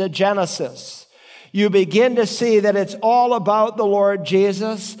Testament, into Genesis, you begin to see that it's all about the Lord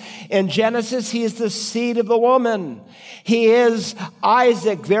Jesus. In Genesis, he is the seed of the woman. He is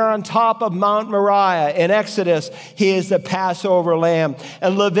Isaac there on top of Mount Moriah. In Exodus, he is the Passover lamb.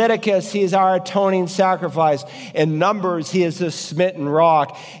 In Leviticus, he is our atoning sacrifice. In Numbers, he is the smitten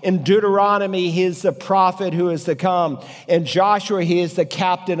rock. In Deuteronomy, he is the prophet who is to come. In Joshua, he is the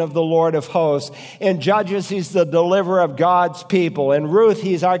captain of the Lord of hosts. In Judges, he's the deliverer of God's people. In Ruth,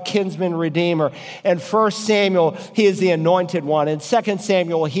 he's our kinsman redeemer. In 1 Samuel, he is the anointed one. In 2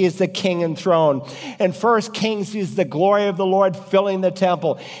 Samuel, he is the king enthroned. In 1 Kings, he is the glory of the Lord filling the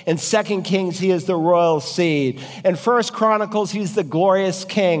temple. In 2 Kings, he is the royal seed. In 1 Chronicles, he's the glorious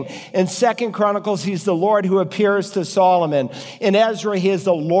king. In 2 Chronicles, he's the Lord who appears to Solomon. In Ezra, he is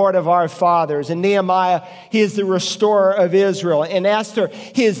the Lord of our fathers. In Nehemiah, he is the restorer of Israel. In Esther,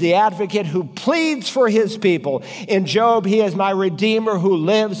 he is the advocate who pleads for his people. In Job, he is my redeemer who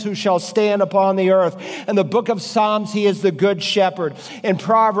lives, who shall stand upon the earth. In the book of Psalms, he is the good shepherd. In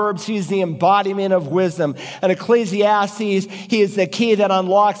Proverbs, he is the embodiment of wisdom. In Ecclesiastes, he is the key that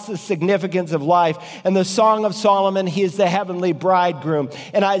unlocks the significance of life. In the Song of Solomon, he is the heavenly bridegroom.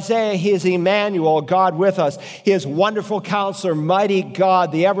 In Isaiah, he is Emmanuel, God with us. He is wonderful counselor, mighty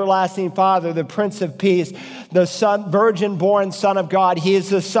God, the everlasting Father, the Prince of Peace, the virgin-born Son of God. He is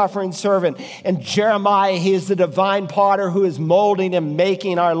the suffering servant. In Jeremiah, he is the divine potter who is molding and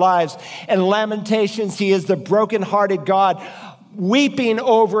making our lives. In Lamentations, he is the broken-hearted God, weeping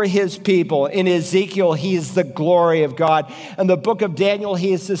over his people. In Ezekiel, he is the glory of God. In the book of Daniel,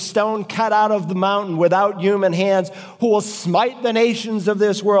 he is the stone cut out of the mountain without human hands who will smite the nations of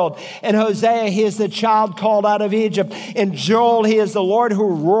this world. In Hosea, he is the child called out of Egypt. In Joel, he is the Lord who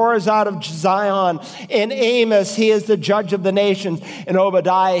roars out of Zion. In Amos, he is the judge of the nations. In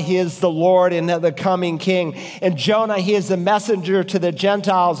Obadiah, he is the Lord and the coming king. In Jonah, he is the messenger to the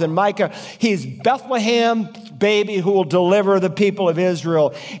Gentiles. In Micah, he is Bethlehem, baby who will deliver the people of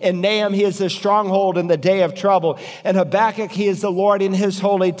Israel. In Nahum, he is the stronghold in the day of trouble. In Habakkuk, he is the Lord in his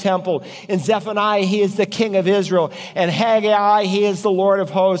holy temple. In Zephaniah, he is the king of Israel. In Haggai, he is the Lord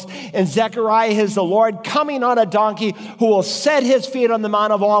of hosts. In Zechariah, he is the Lord coming on a donkey who will set his feet on the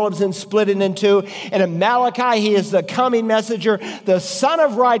Mount of Olives and split it in two. And in Malachi, he is the coming messenger, the Son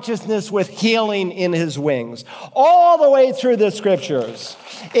of righteousness with healing in his wings. All the way through the scriptures,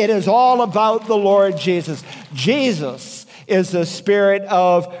 it is all about the Lord Jesus. Jesus is the spirit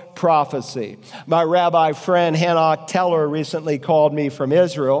of prophecy. My rabbi friend Hanoch Teller recently called me from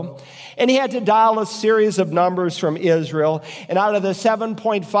Israel, and he had to dial a series of numbers from Israel. And out of the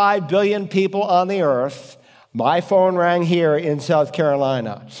 7.5 billion people on the earth, my phone rang here in South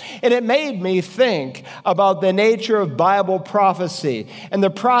Carolina. And it made me think about the nature of Bible prophecy and the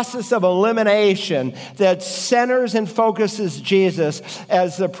process of elimination that centers and focuses Jesus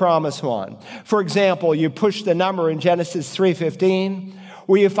as the promised one. For example, you push the number in Genesis 3:15,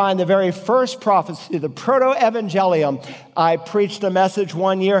 where you find the very first prophecy, the proto-evangelium. I preached a message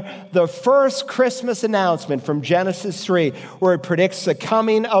one year, the first Christmas announcement from Genesis 3, where it predicts the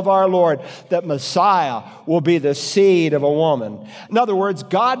coming of our Lord, that Messiah will be the seed of a woman. In other words,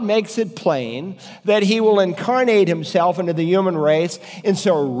 God makes it plain that he will incarnate himself into the human race, and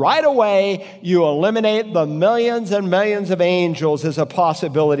so right away you eliminate the millions and millions of angels as a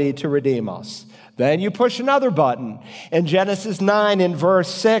possibility to redeem us. Then you push another button in Genesis 9 in verse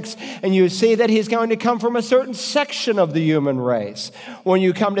 6, and you see that he's going to come from a certain section of the human race. When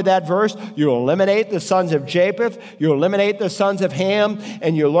you come to that verse, you eliminate the sons of Japheth, you eliminate the sons of Ham,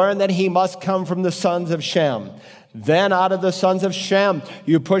 and you learn that he must come from the sons of Shem. Then out of the sons of Shem,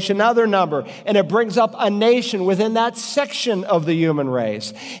 you push another number, and it brings up a nation within that section of the human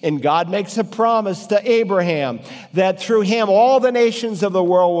race. And God makes a promise to Abraham that through him all the nations of the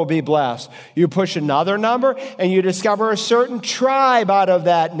world will be blessed. You push another number, and you discover a certain tribe out of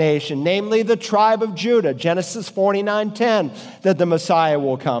that nation, namely the tribe of Judah, Genesis 49:10, that the Messiah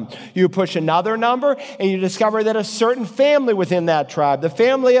will come. You push another number, and you discover that a certain family within that tribe, the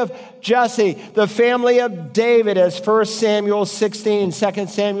family of Jesse, the family of David, as 1 Samuel 16, 2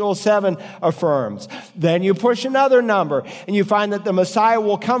 Samuel 7 affirms. Then you push another number, and you find that the Messiah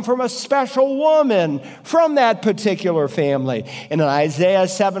will come from a special woman from that particular family. And in Isaiah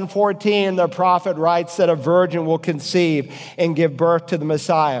 7:14, the prophet writes that a virgin will conceive and give birth to the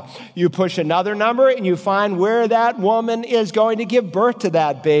Messiah. You push another number, and you find where that woman is going to give birth to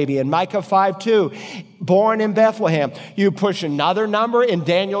that baby. In Micah 5:2, born in Bethlehem. You push another number in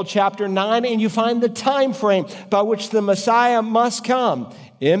Daniel chapter 9, and you find the time frame by which the Messiah must come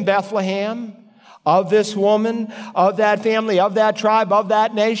in Bethlehem, of this woman, of that family, of that tribe, of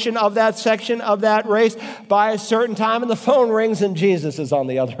that nation, of that section, of that race, by a certain time, and the phone rings and Jesus is on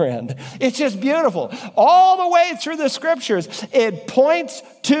the other end. It's just beautiful. All the way through the scriptures, it points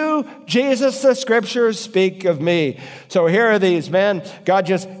to Jesus. The scriptures speak of me. So here are these men. God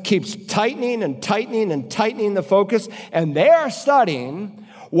just keeps tightening and tightening and tightening the focus, and they are studying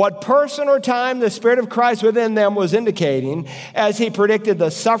what person or time the Spirit of Christ within them was indicating as he predicted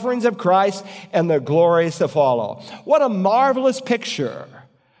the sufferings of Christ and the glories to follow. What a marvelous picture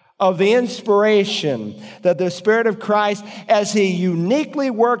of the inspiration that the Spirit of Christ, as he uniquely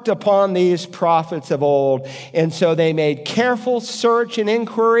worked upon these prophets of old. And so they made careful search and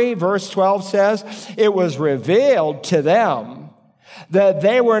inquiry. Verse 12 says, it was revealed to them that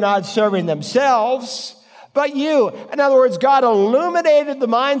they were not serving themselves, but you. In other words, God illuminated the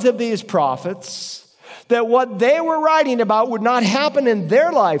minds of these prophets that what they were writing about would not happen in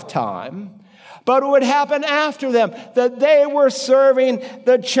their lifetime, but it would happen after them, that they were serving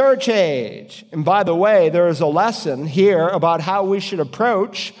the church age. And by the way, there is a lesson here about how we should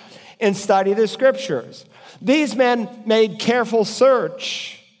approach and study the scriptures. These men made careful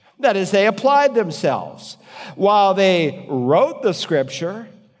search. That is, they applied themselves. While they wrote the scripture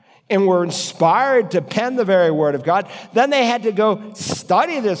and were inspired to pen the very word of God, then they had to go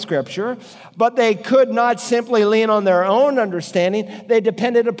study the scripture, but they could not simply lean on their own understanding. They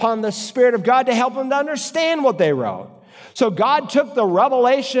depended upon the Spirit of God to help them to understand what they wrote. So God took the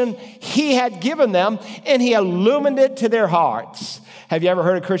revelation he had given them and he illumined it to their hearts. Have you ever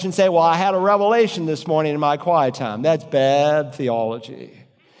heard a Christian say, well, I had a revelation this morning in my quiet time? That's bad theology.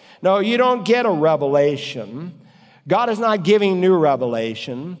 No, you don't get a revelation. God is not giving new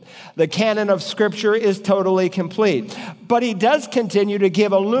revelation. The canon of Scripture is totally complete. But he does continue to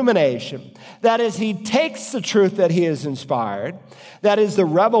give illumination. That is, he takes the truth that he has inspired, that is the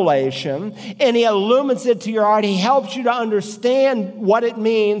revelation, and he illumines it to your heart. He helps you to understand what it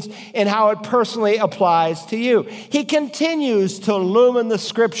means and how it personally applies to you. He continues to illumine the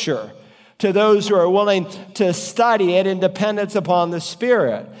Scripture to those who are willing to study it in dependence upon the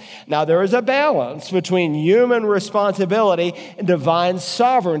Spirit. Now, there is a balance between human responsibility and divine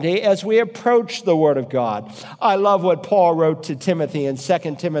sovereignty as we approach the Word of God. I love what Paul wrote to Timothy in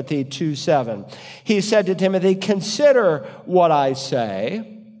 2 Timothy 2:7. He said to Timothy, "Consider what I say,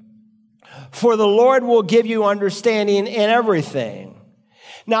 for the Lord will give you understanding in everything."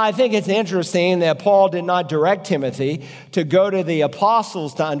 Now, I think it's interesting that Paul did not direct Timothy to go to the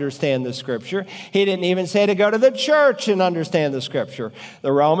apostles to understand the Scripture. He didn't even say to go to the church and understand the Scripture.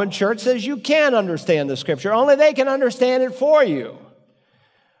 The Roman church says you can't understand the Scripture. Only they can understand it for you.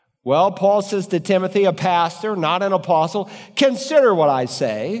 Well, Paul says to Timothy, a pastor, not an apostle, "Consider what I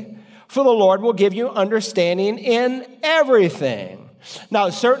say, for the Lord will give you understanding in everything." Now,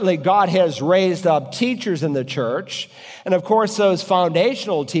 certainly God has raised up teachers in the church, and of course those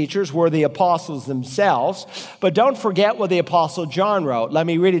foundational teachers were the apostles themselves. But don't forget what the apostle John wrote. Let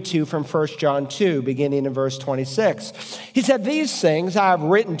me read it to you from 1 John 2, beginning in verse 26. He said, "These things I have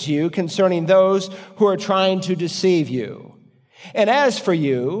written to you concerning those who are trying to deceive you. And as for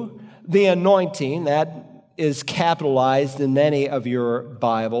you, the anointing," that is capitalized in many of your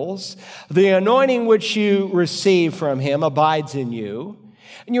Bibles, "the anointing which you receive from him abides in you,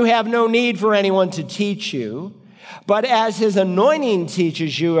 and you have no need for anyone to teach you. But as his anointing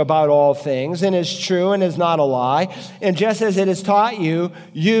teaches you about all things, and is true and is not a lie, and just as it has taught you,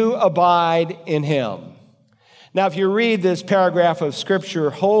 you abide in him." Now, if you read this paragraph of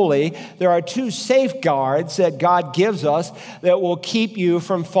Scripture wholly, there are two safeguards that God gives us that will keep you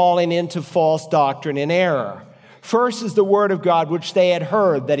from falling into false doctrine and error. First is the Word of God, which they had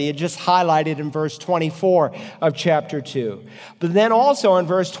heard, that he had just highlighted in verse 24 of chapter 2. But then also in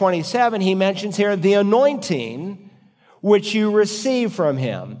verse 27, he mentions here the anointing which you receive from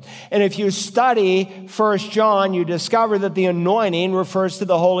him. And if you study 1 John, you discover that the anointing refers to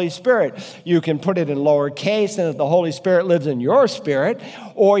the Holy Spirit. You can put it in lowercase and that the Holy Spirit lives in your spirit,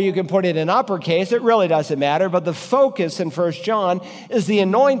 or you can put it in uppercase. It really doesn't matter, but the focus in 1 John is the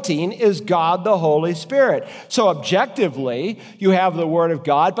anointing is God the Holy Spirit. So objectively, you have the Word of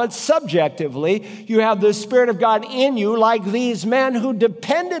God, but subjectively, you have the Spirit of God in you, like these men who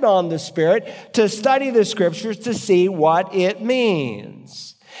depended on the Spirit to study the Scriptures to see what it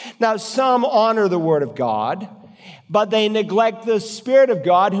means. Now, some honor the Word of God, but they neglect the Spirit of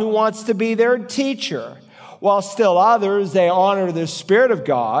God who wants to be their teacher. While still others, they honor the Spirit of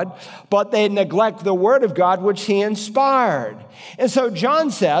God, but they neglect the Word of God which he inspired. And so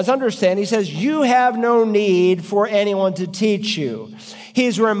John says, understand, he says, you have no need for anyone to teach you.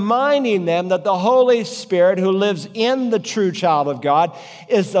 He's reminding them that the Holy Spirit who lives in the true child of God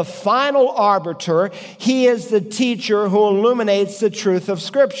is the final arbiter. He is the teacher who illuminates the truth of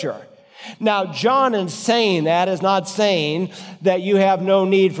Scripture. Now, John, in saying that, is not saying that you have no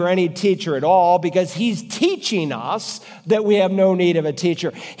need for any teacher at all, because he's teaching us that we have no need of a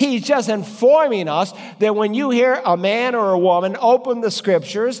teacher. He's just informing us that when you hear a man or a woman open the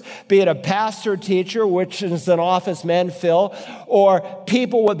Scriptures, be it a pastor teacher, which is an office men fill, or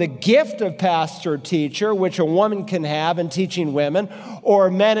people with the gift of pastor teacher, which a woman can have in teaching women, or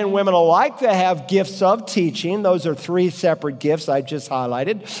men and women alike that have gifts of teaching, those are three separate gifts I just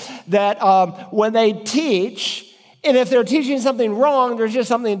highlighted, that when they teach, and if they're teaching something wrong, there's just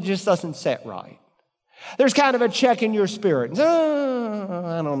something that just doesn't set right. There's kind of a check in your spirit.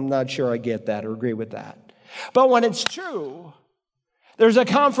 I'm not sure I get that or agree with that. But when it's true, there's a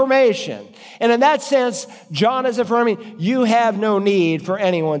confirmation. And in that sense, John is affirming, you have no need for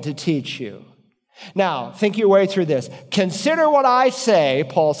anyone to teach you. Now, think your way through this. Consider what I say,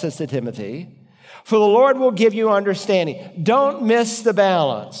 Paul says to Timothy, for the Lord will give you understanding. Don't miss the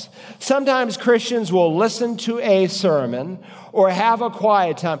balance. Sometimes Christians will listen to a sermon or have a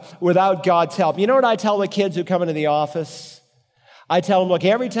quiet time without God's help. You know what I tell the kids who come into the office? I tell them, look,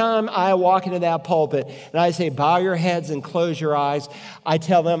 every time I walk into that pulpit and I say, bow your heads and close your eyes, I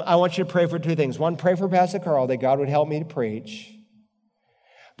tell them, I want you to pray for two things. One, pray for Pastor Carl that God would help me to preach.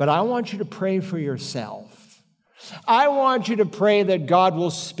 But I want you to pray for yourself. I want you to pray that God will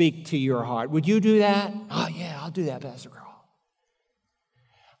speak to your heart. Would you do that? Oh, yeah, I'll do that, Pastor Carl.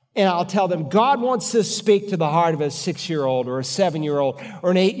 And I'll tell them, God wants to speak to the heart of a 6-year-old or a 7-year-old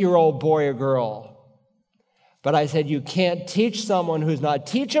or an 8-year-old boy or girl. But I said, you can't teach someone who's not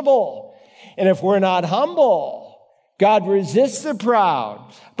teachable. And if we're not humble, God resists the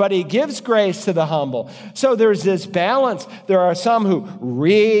proud, but he gives grace to the humble. So there's this balance. There are some who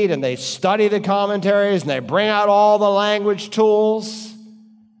read and they study the commentaries and they bring out all the language tools,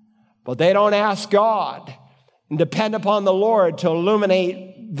 but they don't ask God and depend upon the Lord to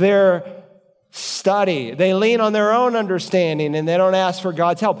illuminate their study. They lean on their own understanding and they don't ask for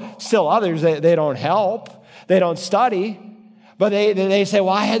God's help. Still others, they don't help. They don't study. But they say,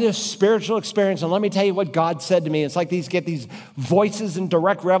 well, I had this spiritual experience, and let me tell you what God said to me. It's like get these voices and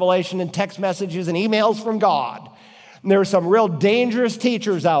direct revelation and text messages and emails from God. And there are some real dangerous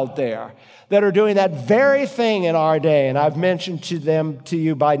teachers out there that are doing that very thing in our day, and I've mentioned to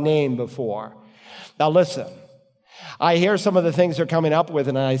you by name before. Now listen, I hear some of the things they're coming up with,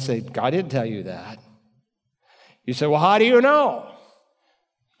 and I say, God didn't tell you that. You say, well, how do you know?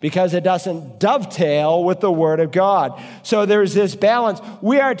 Because it doesn't dovetail with the Word of God. So there's this balance.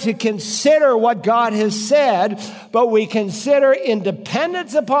 We are to consider what God has said, but we consider in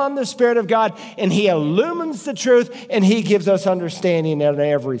dependence upon the Spirit of God, and He illumines the truth, and He gives us understanding in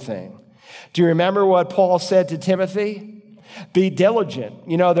everything. Do you remember what Paul said to Timothy? Be diligent.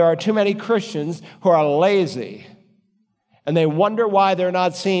 You know, there are too many Christians who are lazy, and they wonder why they're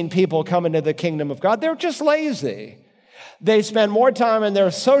not seeing people come into the kingdom of God. They're just lazy. They spend more time in their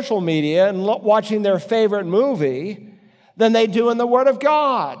social media and watching their favorite movie than they do in the Word of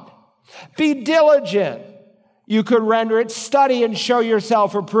God. Be diligent. You could render it study and show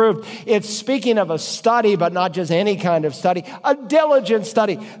yourself approved. It's speaking of a study, but not just any kind of study, a diligent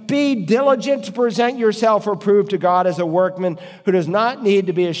study. Be diligent to present yourself approved to God as a workman who does not need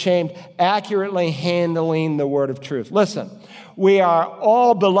to be ashamed, accurately handling the word of truth. Listen. We are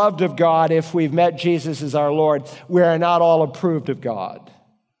all beloved of God if we've met Jesus as our Lord. We are not all approved of God.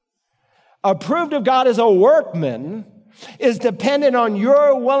 Approved of God as a workman is dependent on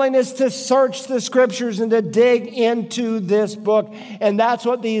your willingness to search the Scriptures and to dig into this book. And that's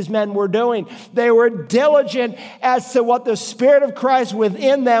what these men were doing. They were diligent as to what the Spirit of Christ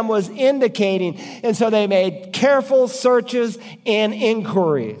within them was indicating. And so they made careful searches and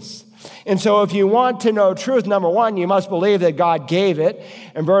inquiries. And so if you want to know truth, number one, you must believe that God gave it.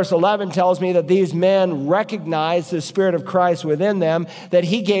 And verse 11 tells me that these men recognized the Spirit of Christ within them, that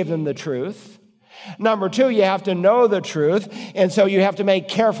He gave them the truth. Number two, you have to know the truth. And so you have to make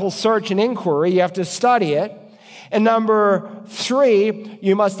careful search and inquiry. You have to study it. And number three,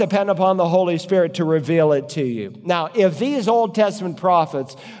 you must depend upon the Holy Spirit to reveal it to you. Now, if these Old Testament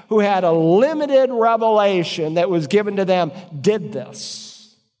prophets who had a limited revelation that was given to them did this,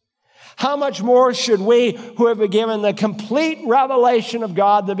 how much more should we, who have been given the complete revelation of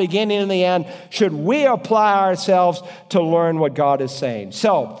God, the beginning and the end, should we apply ourselves to learn what God is saying?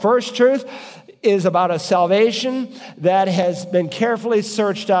 So, first truth is about a salvation that has been carefully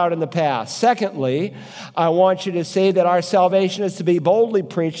searched out in the past. Secondly, I want you to see that our salvation is to be boldly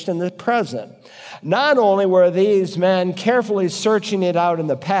preached in the present. Not only were these men carefully searching it out in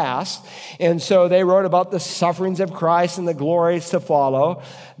the past, and so they wrote about the sufferings of Christ and the glories to follow,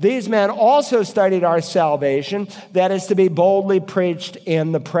 these men also studied our salvation that is to be boldly preached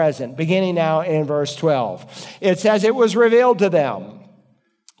in the present. Beginning now in verse 12. It says, it was revealed to them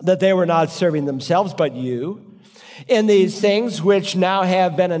that they were not serving themselves, but you, in these things which now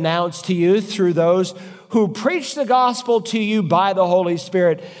have been announced to you through those who preach the gospel to you by the Holy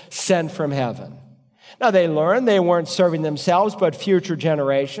Spirit sent from heaven. Now, they learned they weren't serving themselves, but future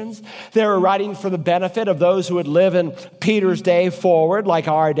generations. They were writing for the benefit of those who would live in Peter's day forward, like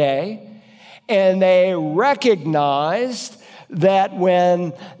our day. And they recognized that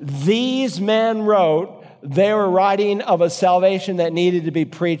when these men wrote, they were writing of a salvation that needed to be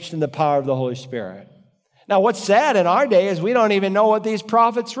preached in the power of the Holy Spirit. Now, what's sad in our day is we don't even know what these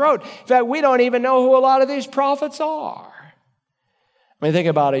prophets wrote. In fact, we don't even know who a lot of these prophets are. I mean, think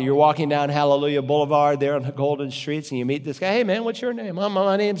about it. You're walking down Hallelujah Boulevard there on the Golden Streets, and you meet this guy. Hey, man, what's your name?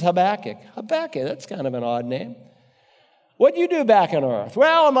 My name's Habakkuk. Habakkuk, that's kind of an odd name. What do you do back on earth?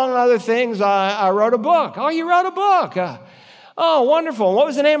 Well, among other things, I wrote a book. Oh, you wrote a book. Oh, wonderful. What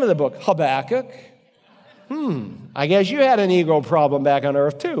was the name of the book? Habakkuk. I guess you had an ego problem back on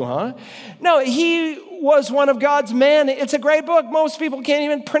earth too, huh? No, he was one of God's men. It's a great book. Most people can't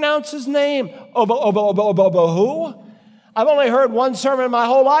even pronounce his name. Who? I've only heard one sermon in my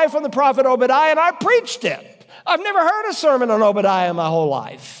whole life from the prophet Obadiah, and I preached it. I've never heard a sermon on Obadiah in my whole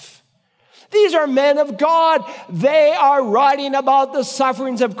life. These are men of God. They are writing about the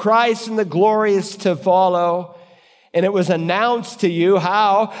sufferings of Christ and the glories to follow. And it was announced to you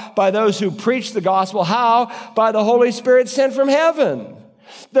how? By those who preach the gospel. How? By the Holy Spirit sent from heaven.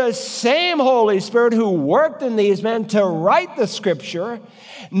 The same Holy Spirit who worked in these men to write the Scripture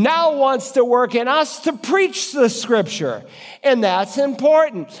now wants to work in us to preach the Scripture. And that's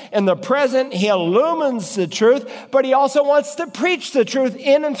important. In the present, He illumines the truth, but He also wants to preach the truth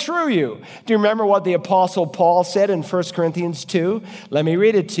in and through you. Do you remember what the Apostle Paul said in 1 Corinthians 2? Let me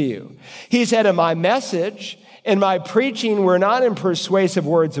read it to you. He said, "And my message In my preaching, we're not in persuasive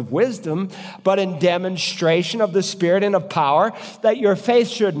words of wisdom, but in demonstration of the Spirit and of power, that your faith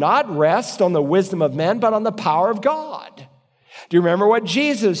should not rest on the wisdom of men, but on the power of God. Do you remember what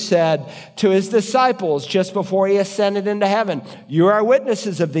Jesus said to his disciples just before he ascended into heaven? You are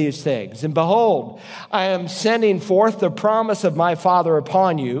witnesses of these things. And behold, I am sending forth the promise of my Father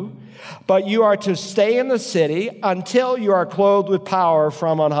upon you, but you are to stay in the city until you are clothed with power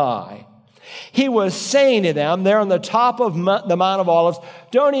from on high. He was saying to them there on the top of the Mount of Olives,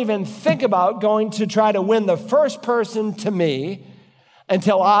 don't even think about going to try to win the first person to me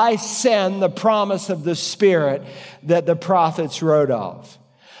until I send the promise of the Spirit that the prophets wrote of.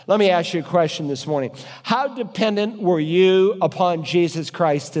 Let me ask you a question this morning. How dependent were you upon Jesus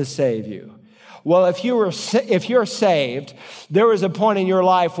Christ to save you? Well, if you're saved, there was a point in your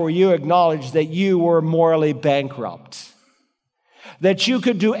life where you acknowledged that you were morally bankrupt, that you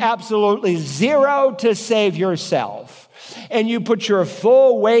could do absolutely zero to save yourself, and you put your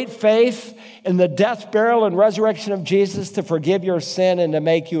full weight faith in the death, burial, and resurrection of Jesus to forgive your sin and to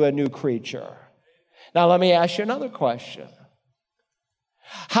make you a new creature. Now, let me ask you another question.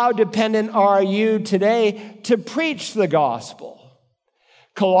 How dependent are you today to preach the gospel?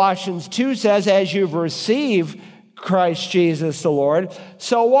 Colossians 2 says, as you've received Christ Jesus the Lord,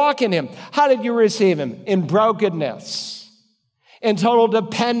 so walk in him. How did you receive him? In brokenness, in total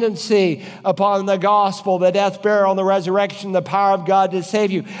dependency upon the gospel, the death, burial, and the resurrection, the power of God to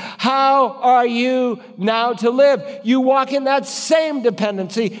save you. How are you now to live? You walk in that same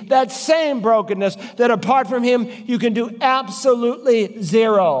dependency, that same brokenness, that apart from him, you can do absolutely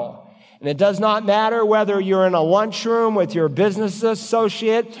zero. And it does not matter whether you're in a lunchroom with your business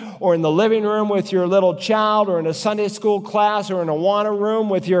associate, or in the living room with your little child, or in a Sunday school class, or in a Awana room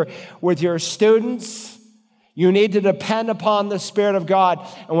with your students. You need to depend upon the Spirit of God.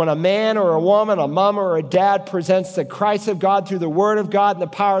 And when a man or a woman, a mom or a dad presents the Christ of God through the Word of God and the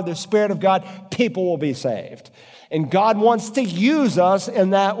power of the Spirit of God, people will be saved. And God wants to use us in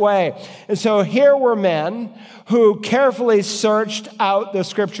that way. And so here were men who carefully searched out the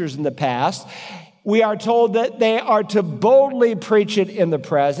Scriptures in the past. We are told that they are to boldly preach it in the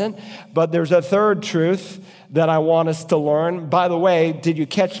present. But there's a third truth that I want us to learn. By the way,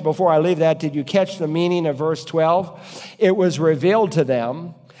 before I leave that, did you catch the meaning of verse 12? It was revealed to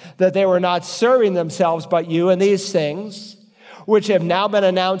them that they were not serving themselves but you, and these things, which have now been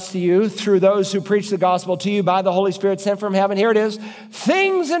announced to you through those who preach the gospel to you by the Holy Spirit sent from heaven. Here it is.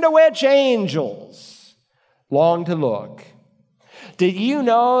 Things into which angels long to look. Did you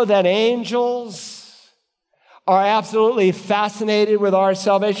know that angels are absolutely fascinated with our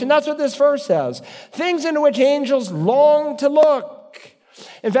salvation? That's what this verse says. Things into which angels long to look.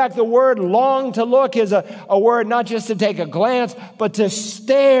 In fact, the word long to look is a word not just to take a glance, but to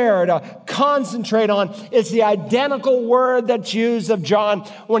stare, to concentrate on. It's the identical word that's used of John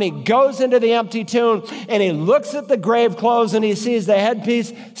when he goes into the empty tomb and he looks at the grave clothes and he sees the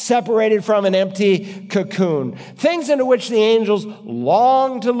headpiece separated from an empty cocoon. Things into which the angels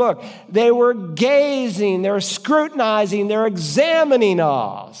long to look. They were gazing, they're scrutinizing, they're examining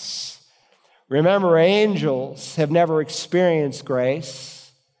us. Remember, angels have never experienced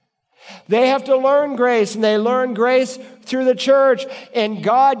grace. They have to learn grace, and they learn grace through the church. And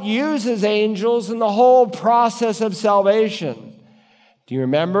God uses angels in the whole process of salvation. Do you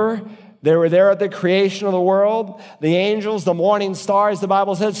remember? They were there at the creation of the world. The angels, the morning stars, the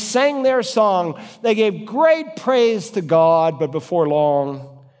Bible says, sang their song. They gave great praise to God, but before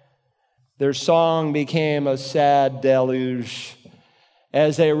long, their song became a sad deluge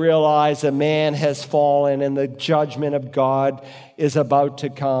as they realize that man has fallen and the judgment of God is about to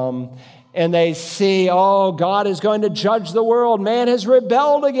come. And they see, God is going to judge the world. Man has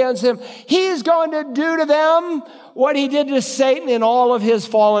rebelled against him. He's going to do to them what he did to Satan and all of his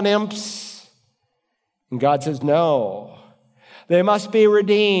fallen imps. And God says, no. They must be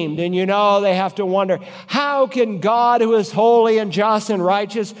redeemed. And they have to wonder, how can God, who is holy and just and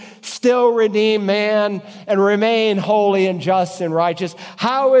righteous, still redeem man and remain holy and just and righteous?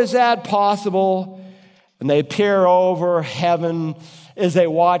 How is that possible? And they peer over heaven as they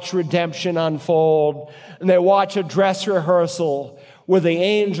watch redemption unfold. And they watch a dress rehearsal with the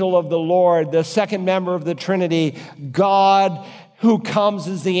angel of the Lord, the second member of the Trinity, God, who comes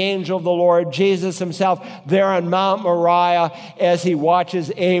as the angel of the Lord, Jesus himself, there on Mount Moriah as he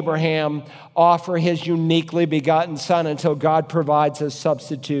watches Abraham offer his uniquely begotten son until God provides a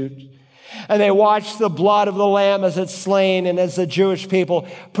substitute. And they watch the blood of the lamb as it's slain, and as the Jewish people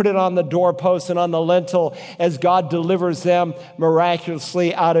put it on the doorpost and on the lintel as God delivers them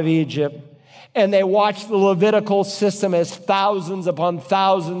miraculously out of Egypt. And they watch the Levitical system as thousands upon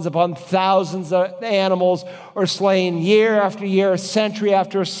thousands upon thousands of animals are slain year after year, century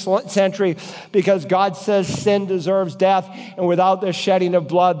after century, because God says sin deserves death, and without the shedding of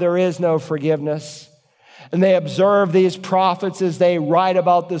blood, there is no forgiveness. And they observe these prophets as they write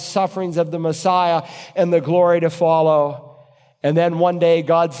about the sufferings of the Messiah and the glory to follow. And then one day,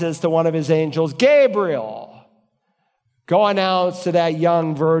 God says to one of his angels, Gabriel, go announce to that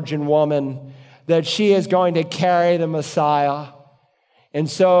young virgin woman that she is going to carry the Messiah. And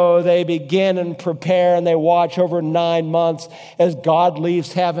so they begin and prepare, and they watch over 9 months as God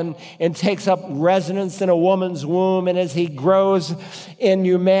leaves heaven and takes up residence in a woman's womb. And as he grows in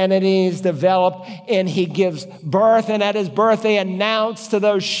humanity, he's developed, and he gives birth. And at his birth, they announce to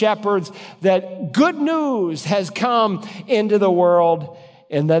those shepherds that good news has come into the world.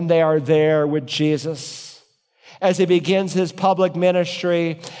 And then they are there with Jesus as he begins his public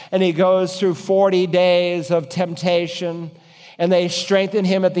ministry, and he goes through 40 days of temptation, and they strengthen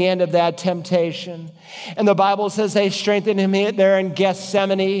him at the end of that temptation. And the Bible says they strengthen him there in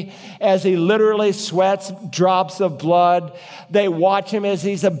Gethsemane as he literally sweats drops of blood. They watch him as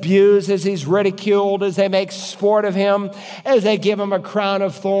he's abused, as he's ridiculed, as they make sport of him, as they give him a crown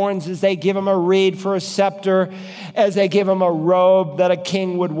of thorns, as they give him a reed for a scepter, as they give him a robe that a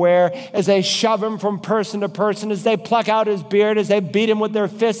king would wear, as they shove him from person to person, as they pluck out his beard, as they beat him with their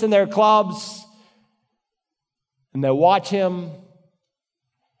fists and their clubs. And they watch him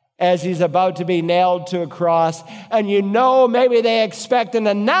as he's about to be nailed to a cross. And maybe they expect an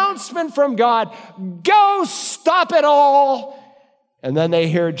announcement from God, go stop it all. And then they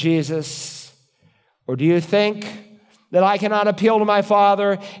hear Jesus. Or do you think that I cannot appeal to my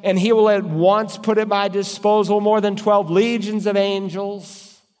Father and he will at once put at my disposal more than 12 legions of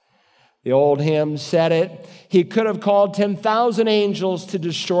angels? The old hymn said it. He could have called 10,000 angels to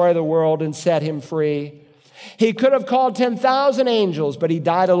destroy the world and set him free. He could have called 10,000 angels, but he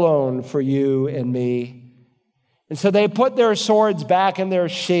died alone for you and me. And so they put their swords back in their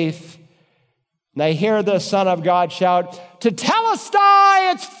sheath. And they hear the Son of God shout,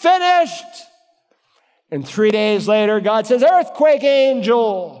 Tetelestai, it's finished. And 3 days later, God says, earthquake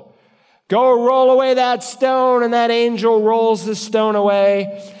angel, go roll away that stone. And that angel rolls the stone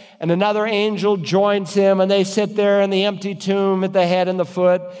away. And another angel joins him, and they sit there in the empty tomb at the head and the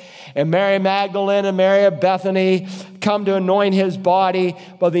foot. And Mary Magdalene and Mary of Bethany come to anoint his body.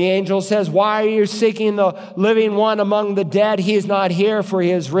 But the angel says, why are you seeking the living one among the dead? He is not here, for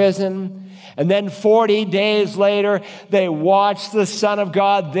he is risen. And then 40 days later, they watch the Son of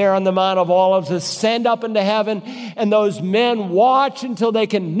God there on the Mount of Olives ascend up into heaven. And those men watch until they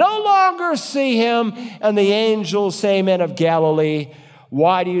can no longer see him. And the angels say, Men of Galilee,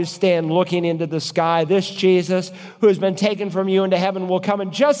 why do you stand looking into the sky? This Jesus who has been taken from you into heaven will come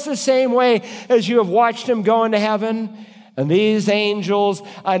in just the same way as you have watched him go into heaven. And these angels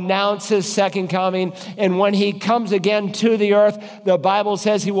announce his second coming. And when he comes again to the earth, the Bible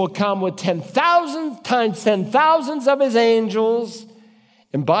says he will come with 10,000 times 10,000s of his angels.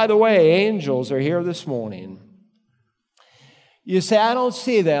 And by the way, angels are here this morning. You say, I don't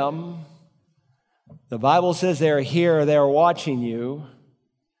see them. The Bible says they're here, they're watching you.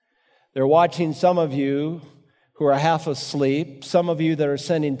 They're watching some of you who are half asleep, some of you that are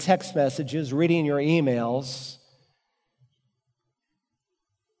sending text messages, reading your emails.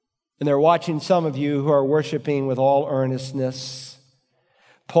 And they're watching some of you who are worshiping with all earnestness.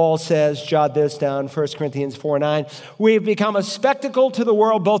 Paul says, jot this down, 1 Corinthians 4:9, we've become a spectacle to the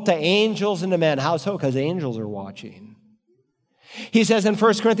world, both to angels and to men. How so? Because angels are watching. He says in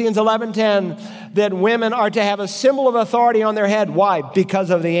 1 Corinthians 11:10 that women are to have a symbol of authority on their head. Why? Because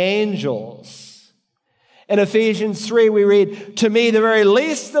of the angels. In Ephesians 3, we read, to me, the very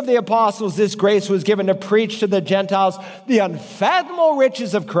least of the apostles, this grace was given to preach to the Gentiles the unfathomable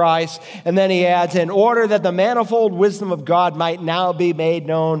riches of Christ. And then he adds, in order that the manifold wisdom of God might now be made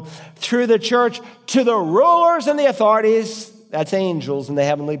known through the church to the rulers and the authorities. That's angels in the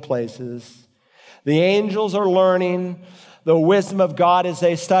heavenly places. The angels are learning the wisdom of God as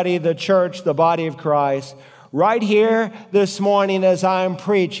they study the church, the body of Christ. Right here this morning as I'm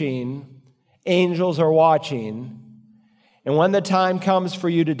preaching, angels are watching. And when the time comes for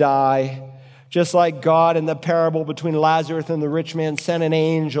you to die, just like God in the parable between Lazarus and the rich man sent an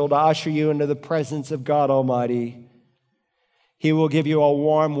angel to usher you into the presence of God Almighty, he will give you a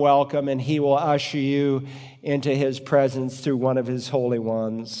warm welcome and he will usher you into his presence through one of his holy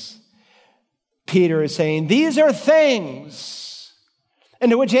ones. Peter is saying, these are things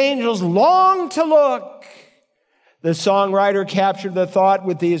into which angels long to look. The songwriter captured the thought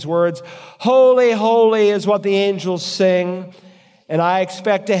with these words, holy, holy is what the angels sing. and I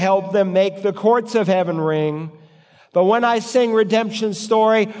expect to help them make the courts of heaven ring. But when I sing redemption's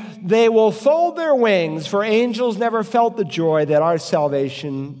story, they will fold their wings, for angels never felt the joy that our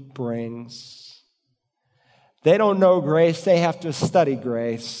salvation brings. They don't know grace, they have to study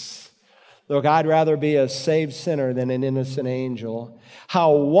grace. Look, I'd rather be a saved sinner than an innocent angel.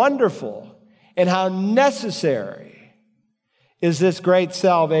 How wonderful and how necessary is this great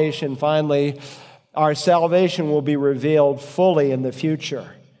salvation. Finally, our salvation will be revealed fully in the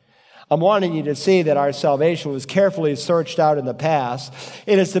future. I'm wanting you to see that our salvation was carefully searched out in the past.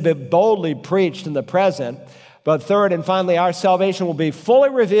 It is to be boldly preached in the present. But third and finally, our salvation will be fully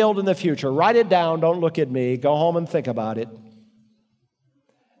revealed in the future. Write it down. Don't look at me. Go home and think about it.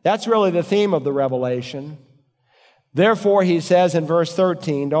 That's really the theme of the Revelation. Therefore, he says in verse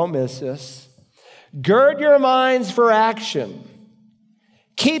 13, don't miss this, gird your minds for action.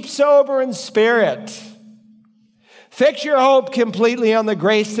 Keep sober in spirit. Fix your hope completely on the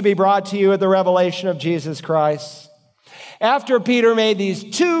grace to be brought to you at the revelation of Jesus Christ. After Peter made these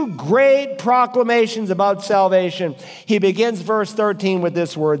two great proclamations about salvation, he begins verse 13 with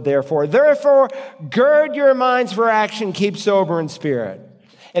this word, therefore. Therefore, gird your minds for action, keep sober in spirit.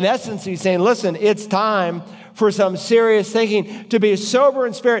 In essence, he's saying, listen, it's time for some serious thinking, to be sober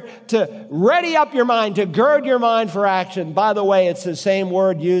in spirit, to ready up your mind, to gird your mind for action. By the way, it's the same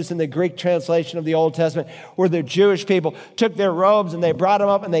word used in the Greek translation of the Old Testament, where the Jewish people took their robes and they brought them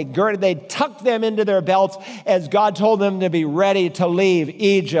up and they tucked them into their belts as God told them to be ready to leave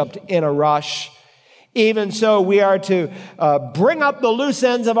Egypt in a rush. Even so, we are to bring up the loose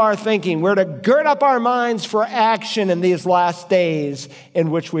ends of our thinking. We're to gird up our minds for action in these last days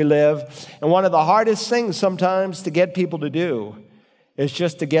in which we live. And one of the hardest things sometimes to get people to do is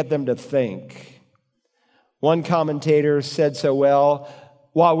just to get them to think. One commentator said so well,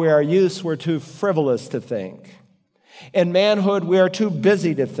 while we are youths, we're too frivolous to think. In manhood, we are too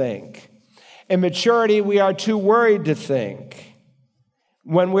busy to think. In maturity, we are too worried to think.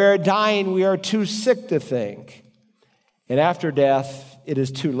 When we are dying, we are too sick to think. And after death, it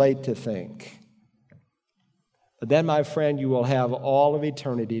is too late to think. But then, my friend, you will have all of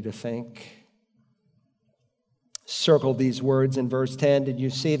eternity to think. Circle these words in verse 10. Did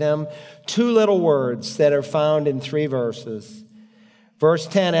you see them? Two little words that are found in 3 verses. Verse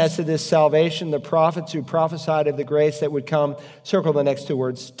 10, as to this salvation, the prophets who prophesied of the grace that would come, circle the next 2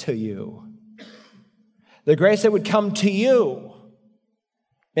 words, to you. The grace that would come to you.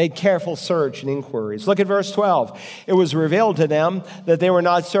 Made careful search and inquiries. Look at verse 12. It was revealed to them that they were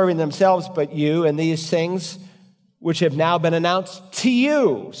not serving themselves but you, and these things which have now been announced to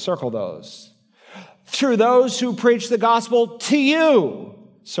you. Circle those. Through those who preach the gospel to you.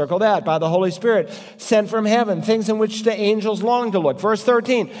 Circle that, by the Holy Spirit, sent from heaven, things in which the angels long to look. Verse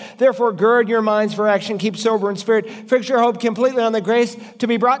 13, therefore gird your minds for action, keep sober in spirit, fix your hope completely on the grace to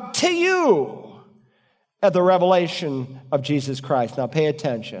be brought to you at the revelation of Jesus Christ. Now pay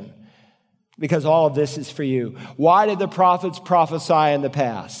attention, because all of this is for you. Why did the prophets prophesy in the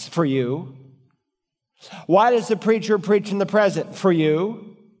past? For you. Why does the preacher preach in the present? For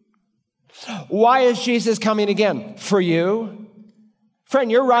you. Why is Jesus coming again? For you. Friend,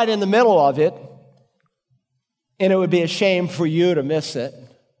 you're right in the middle of it, and it would be a shame for you to miss it.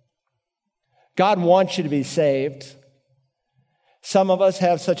 God wants you to be saved. Some of us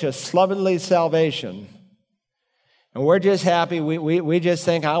have such a slovenly salvation, and we're just happy. We just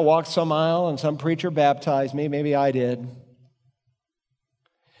think, I walked some mile and some preacher baptized me. Maybe I did.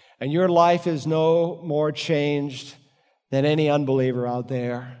 And your life is no more changed than any unbeliever out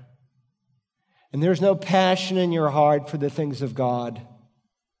there. And there's no passion in your heart for the things of God.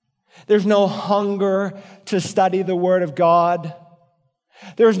 There's no hunger to study the Word of God.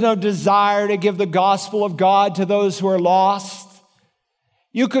 There's no desire to give the gospel of God to those who are lost.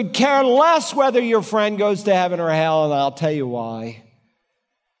 You could care less whether your friend goes to heaven or hell, and I'll tell you why.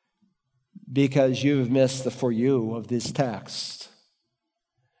 Because you've missed the for you of this text.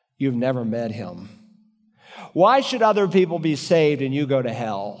 You've never met him. Why should other people be saved and you go to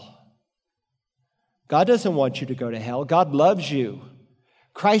hell? God doesn't want you to go to hell. God loves you.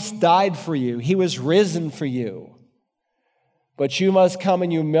 Christ died for you. He was risen for you. But you must come in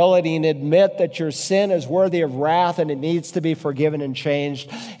humility and admit that your sin is worthy of wrath and it needs to be forgiven and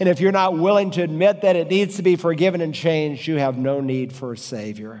changed. And if you're not willing to admit that it needs to be forgiven and changed, you have no need for a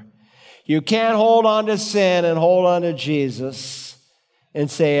Savior. You can't hold on to sin and hold on to Jesus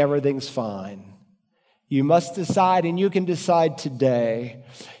and say everything's fine. You must decide, and you can decide today.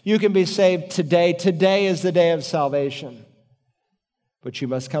 You can be saved today. Today is the day of salvation. But you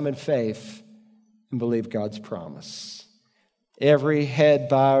must come in faith and believe God's promise. Every head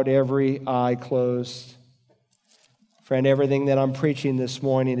bowed, every eye closed. Friend, everything that I'm preaching this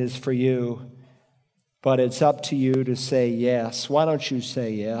morning is for you, but it's up to you to say yes. Why don't you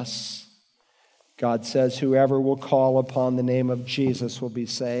say yes? God says whoever will call upon the name of Jesus will be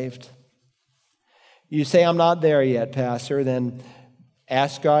saved. You say, I'm not there yet, Pastor, then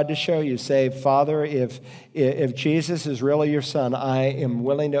ask God to show you. Say, Father, if Jesus is really your son, I am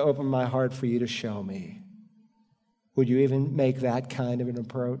willing to open my heart for you to show me. Would you even make that kind of an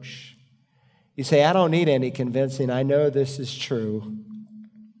approach? You say, I don't need any convincing. I know this is true.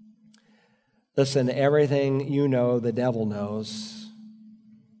 Listen, everything you know, the devil knows.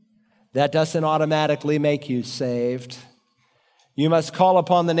 That doesn't automatically make you saved. You must call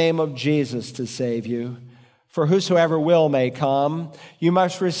upon the name of Jesus to save you. For whosoever will may come. You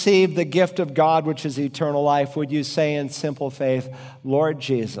must receive the gift of God, which is eternal life. Would you say in simple faith, Lord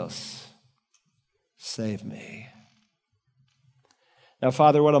Jesus, save me. Now,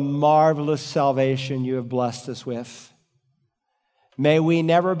 Father, what a marvelous salvation you have blessed us with. May we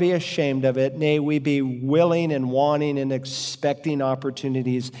never be ashamed of it. May we be willing and wanting and expecting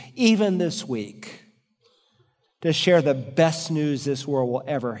opportunities, even this week, to share the best news this world will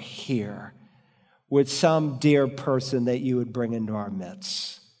ever hear with some dear person that you would bring into our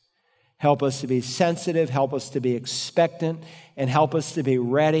midst. Help us to be sensitive, help us to be expectant, and help us to be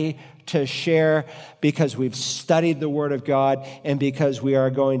ready to share because we've studied the Word of God and because we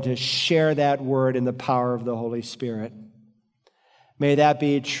are going to share that Word in the power of the Holy Spirit. May that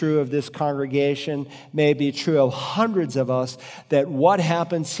be true of this congregation. May it be true of hundreds of us, that what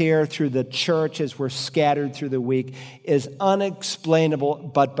happens here through the church as we're scattered through the week is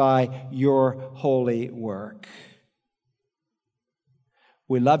unexplainable but by your holy work.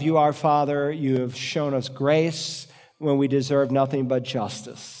 We love you, our Father. You have shown us grace when we deserve nothing but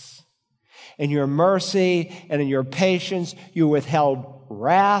justice. In your mercy and in your patience, you withheld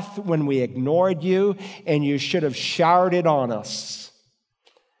wrath when we ignored you, and you should have showered it on us.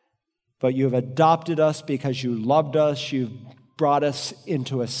 But you have adopted us because you loved us. You've brought us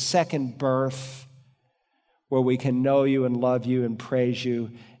into a second birth where we can know you and love you and praise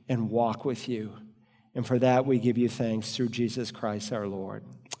you and walk with you. And for that, we give you thanks through Jesus Christ our Lord.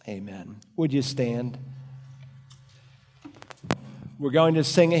 Amen. Would you stand? We're going to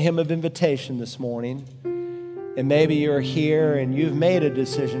sing a hymn of invitation this morning. And maybe you're here and you've made a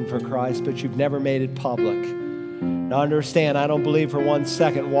decision for Christ, but you've never made it public. Now understand, I don't believe for 1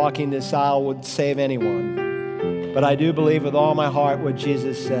 second walking this aisle would save anyone. But I do believe with all my heart what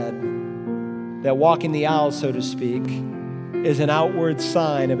Jesus said, that walking the aisle, so to speak, is an outward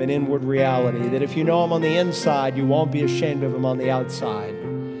sign of an inward reality. That if you know Him on the inside, you won't be ashamed of Him on the outside.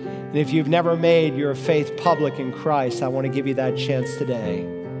 And if you've never made your faith public in Christ, I want to give you that chance today.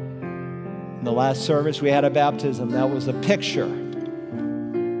 In the last service, we had a baptism. That was a picture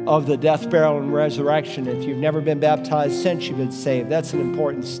of the death, burial, and resurrection. If you've never been baptized since you've been saved, that's an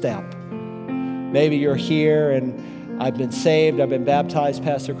important step. Maybe you're here and I've been saved, I've been baptized,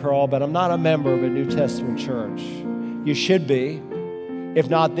 Pastor Carl, but I'm not a member of a New Testament church. You should be. If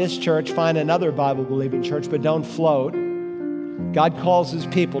not this church, find another Bible-believing church, but don't float. God calls His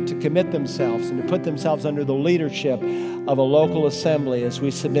people to commit themselves and to put themselves under the leadership of a local assembly as we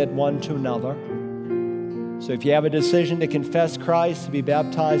submit one to another. So if you have a decision to confess Christ, to be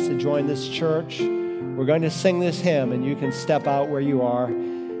baptized, to join this church, we're going to sing this hymn, and you can step out where you are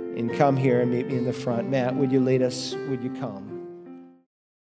and come here and meet me in the front. Matt, would you lead us? Would you come?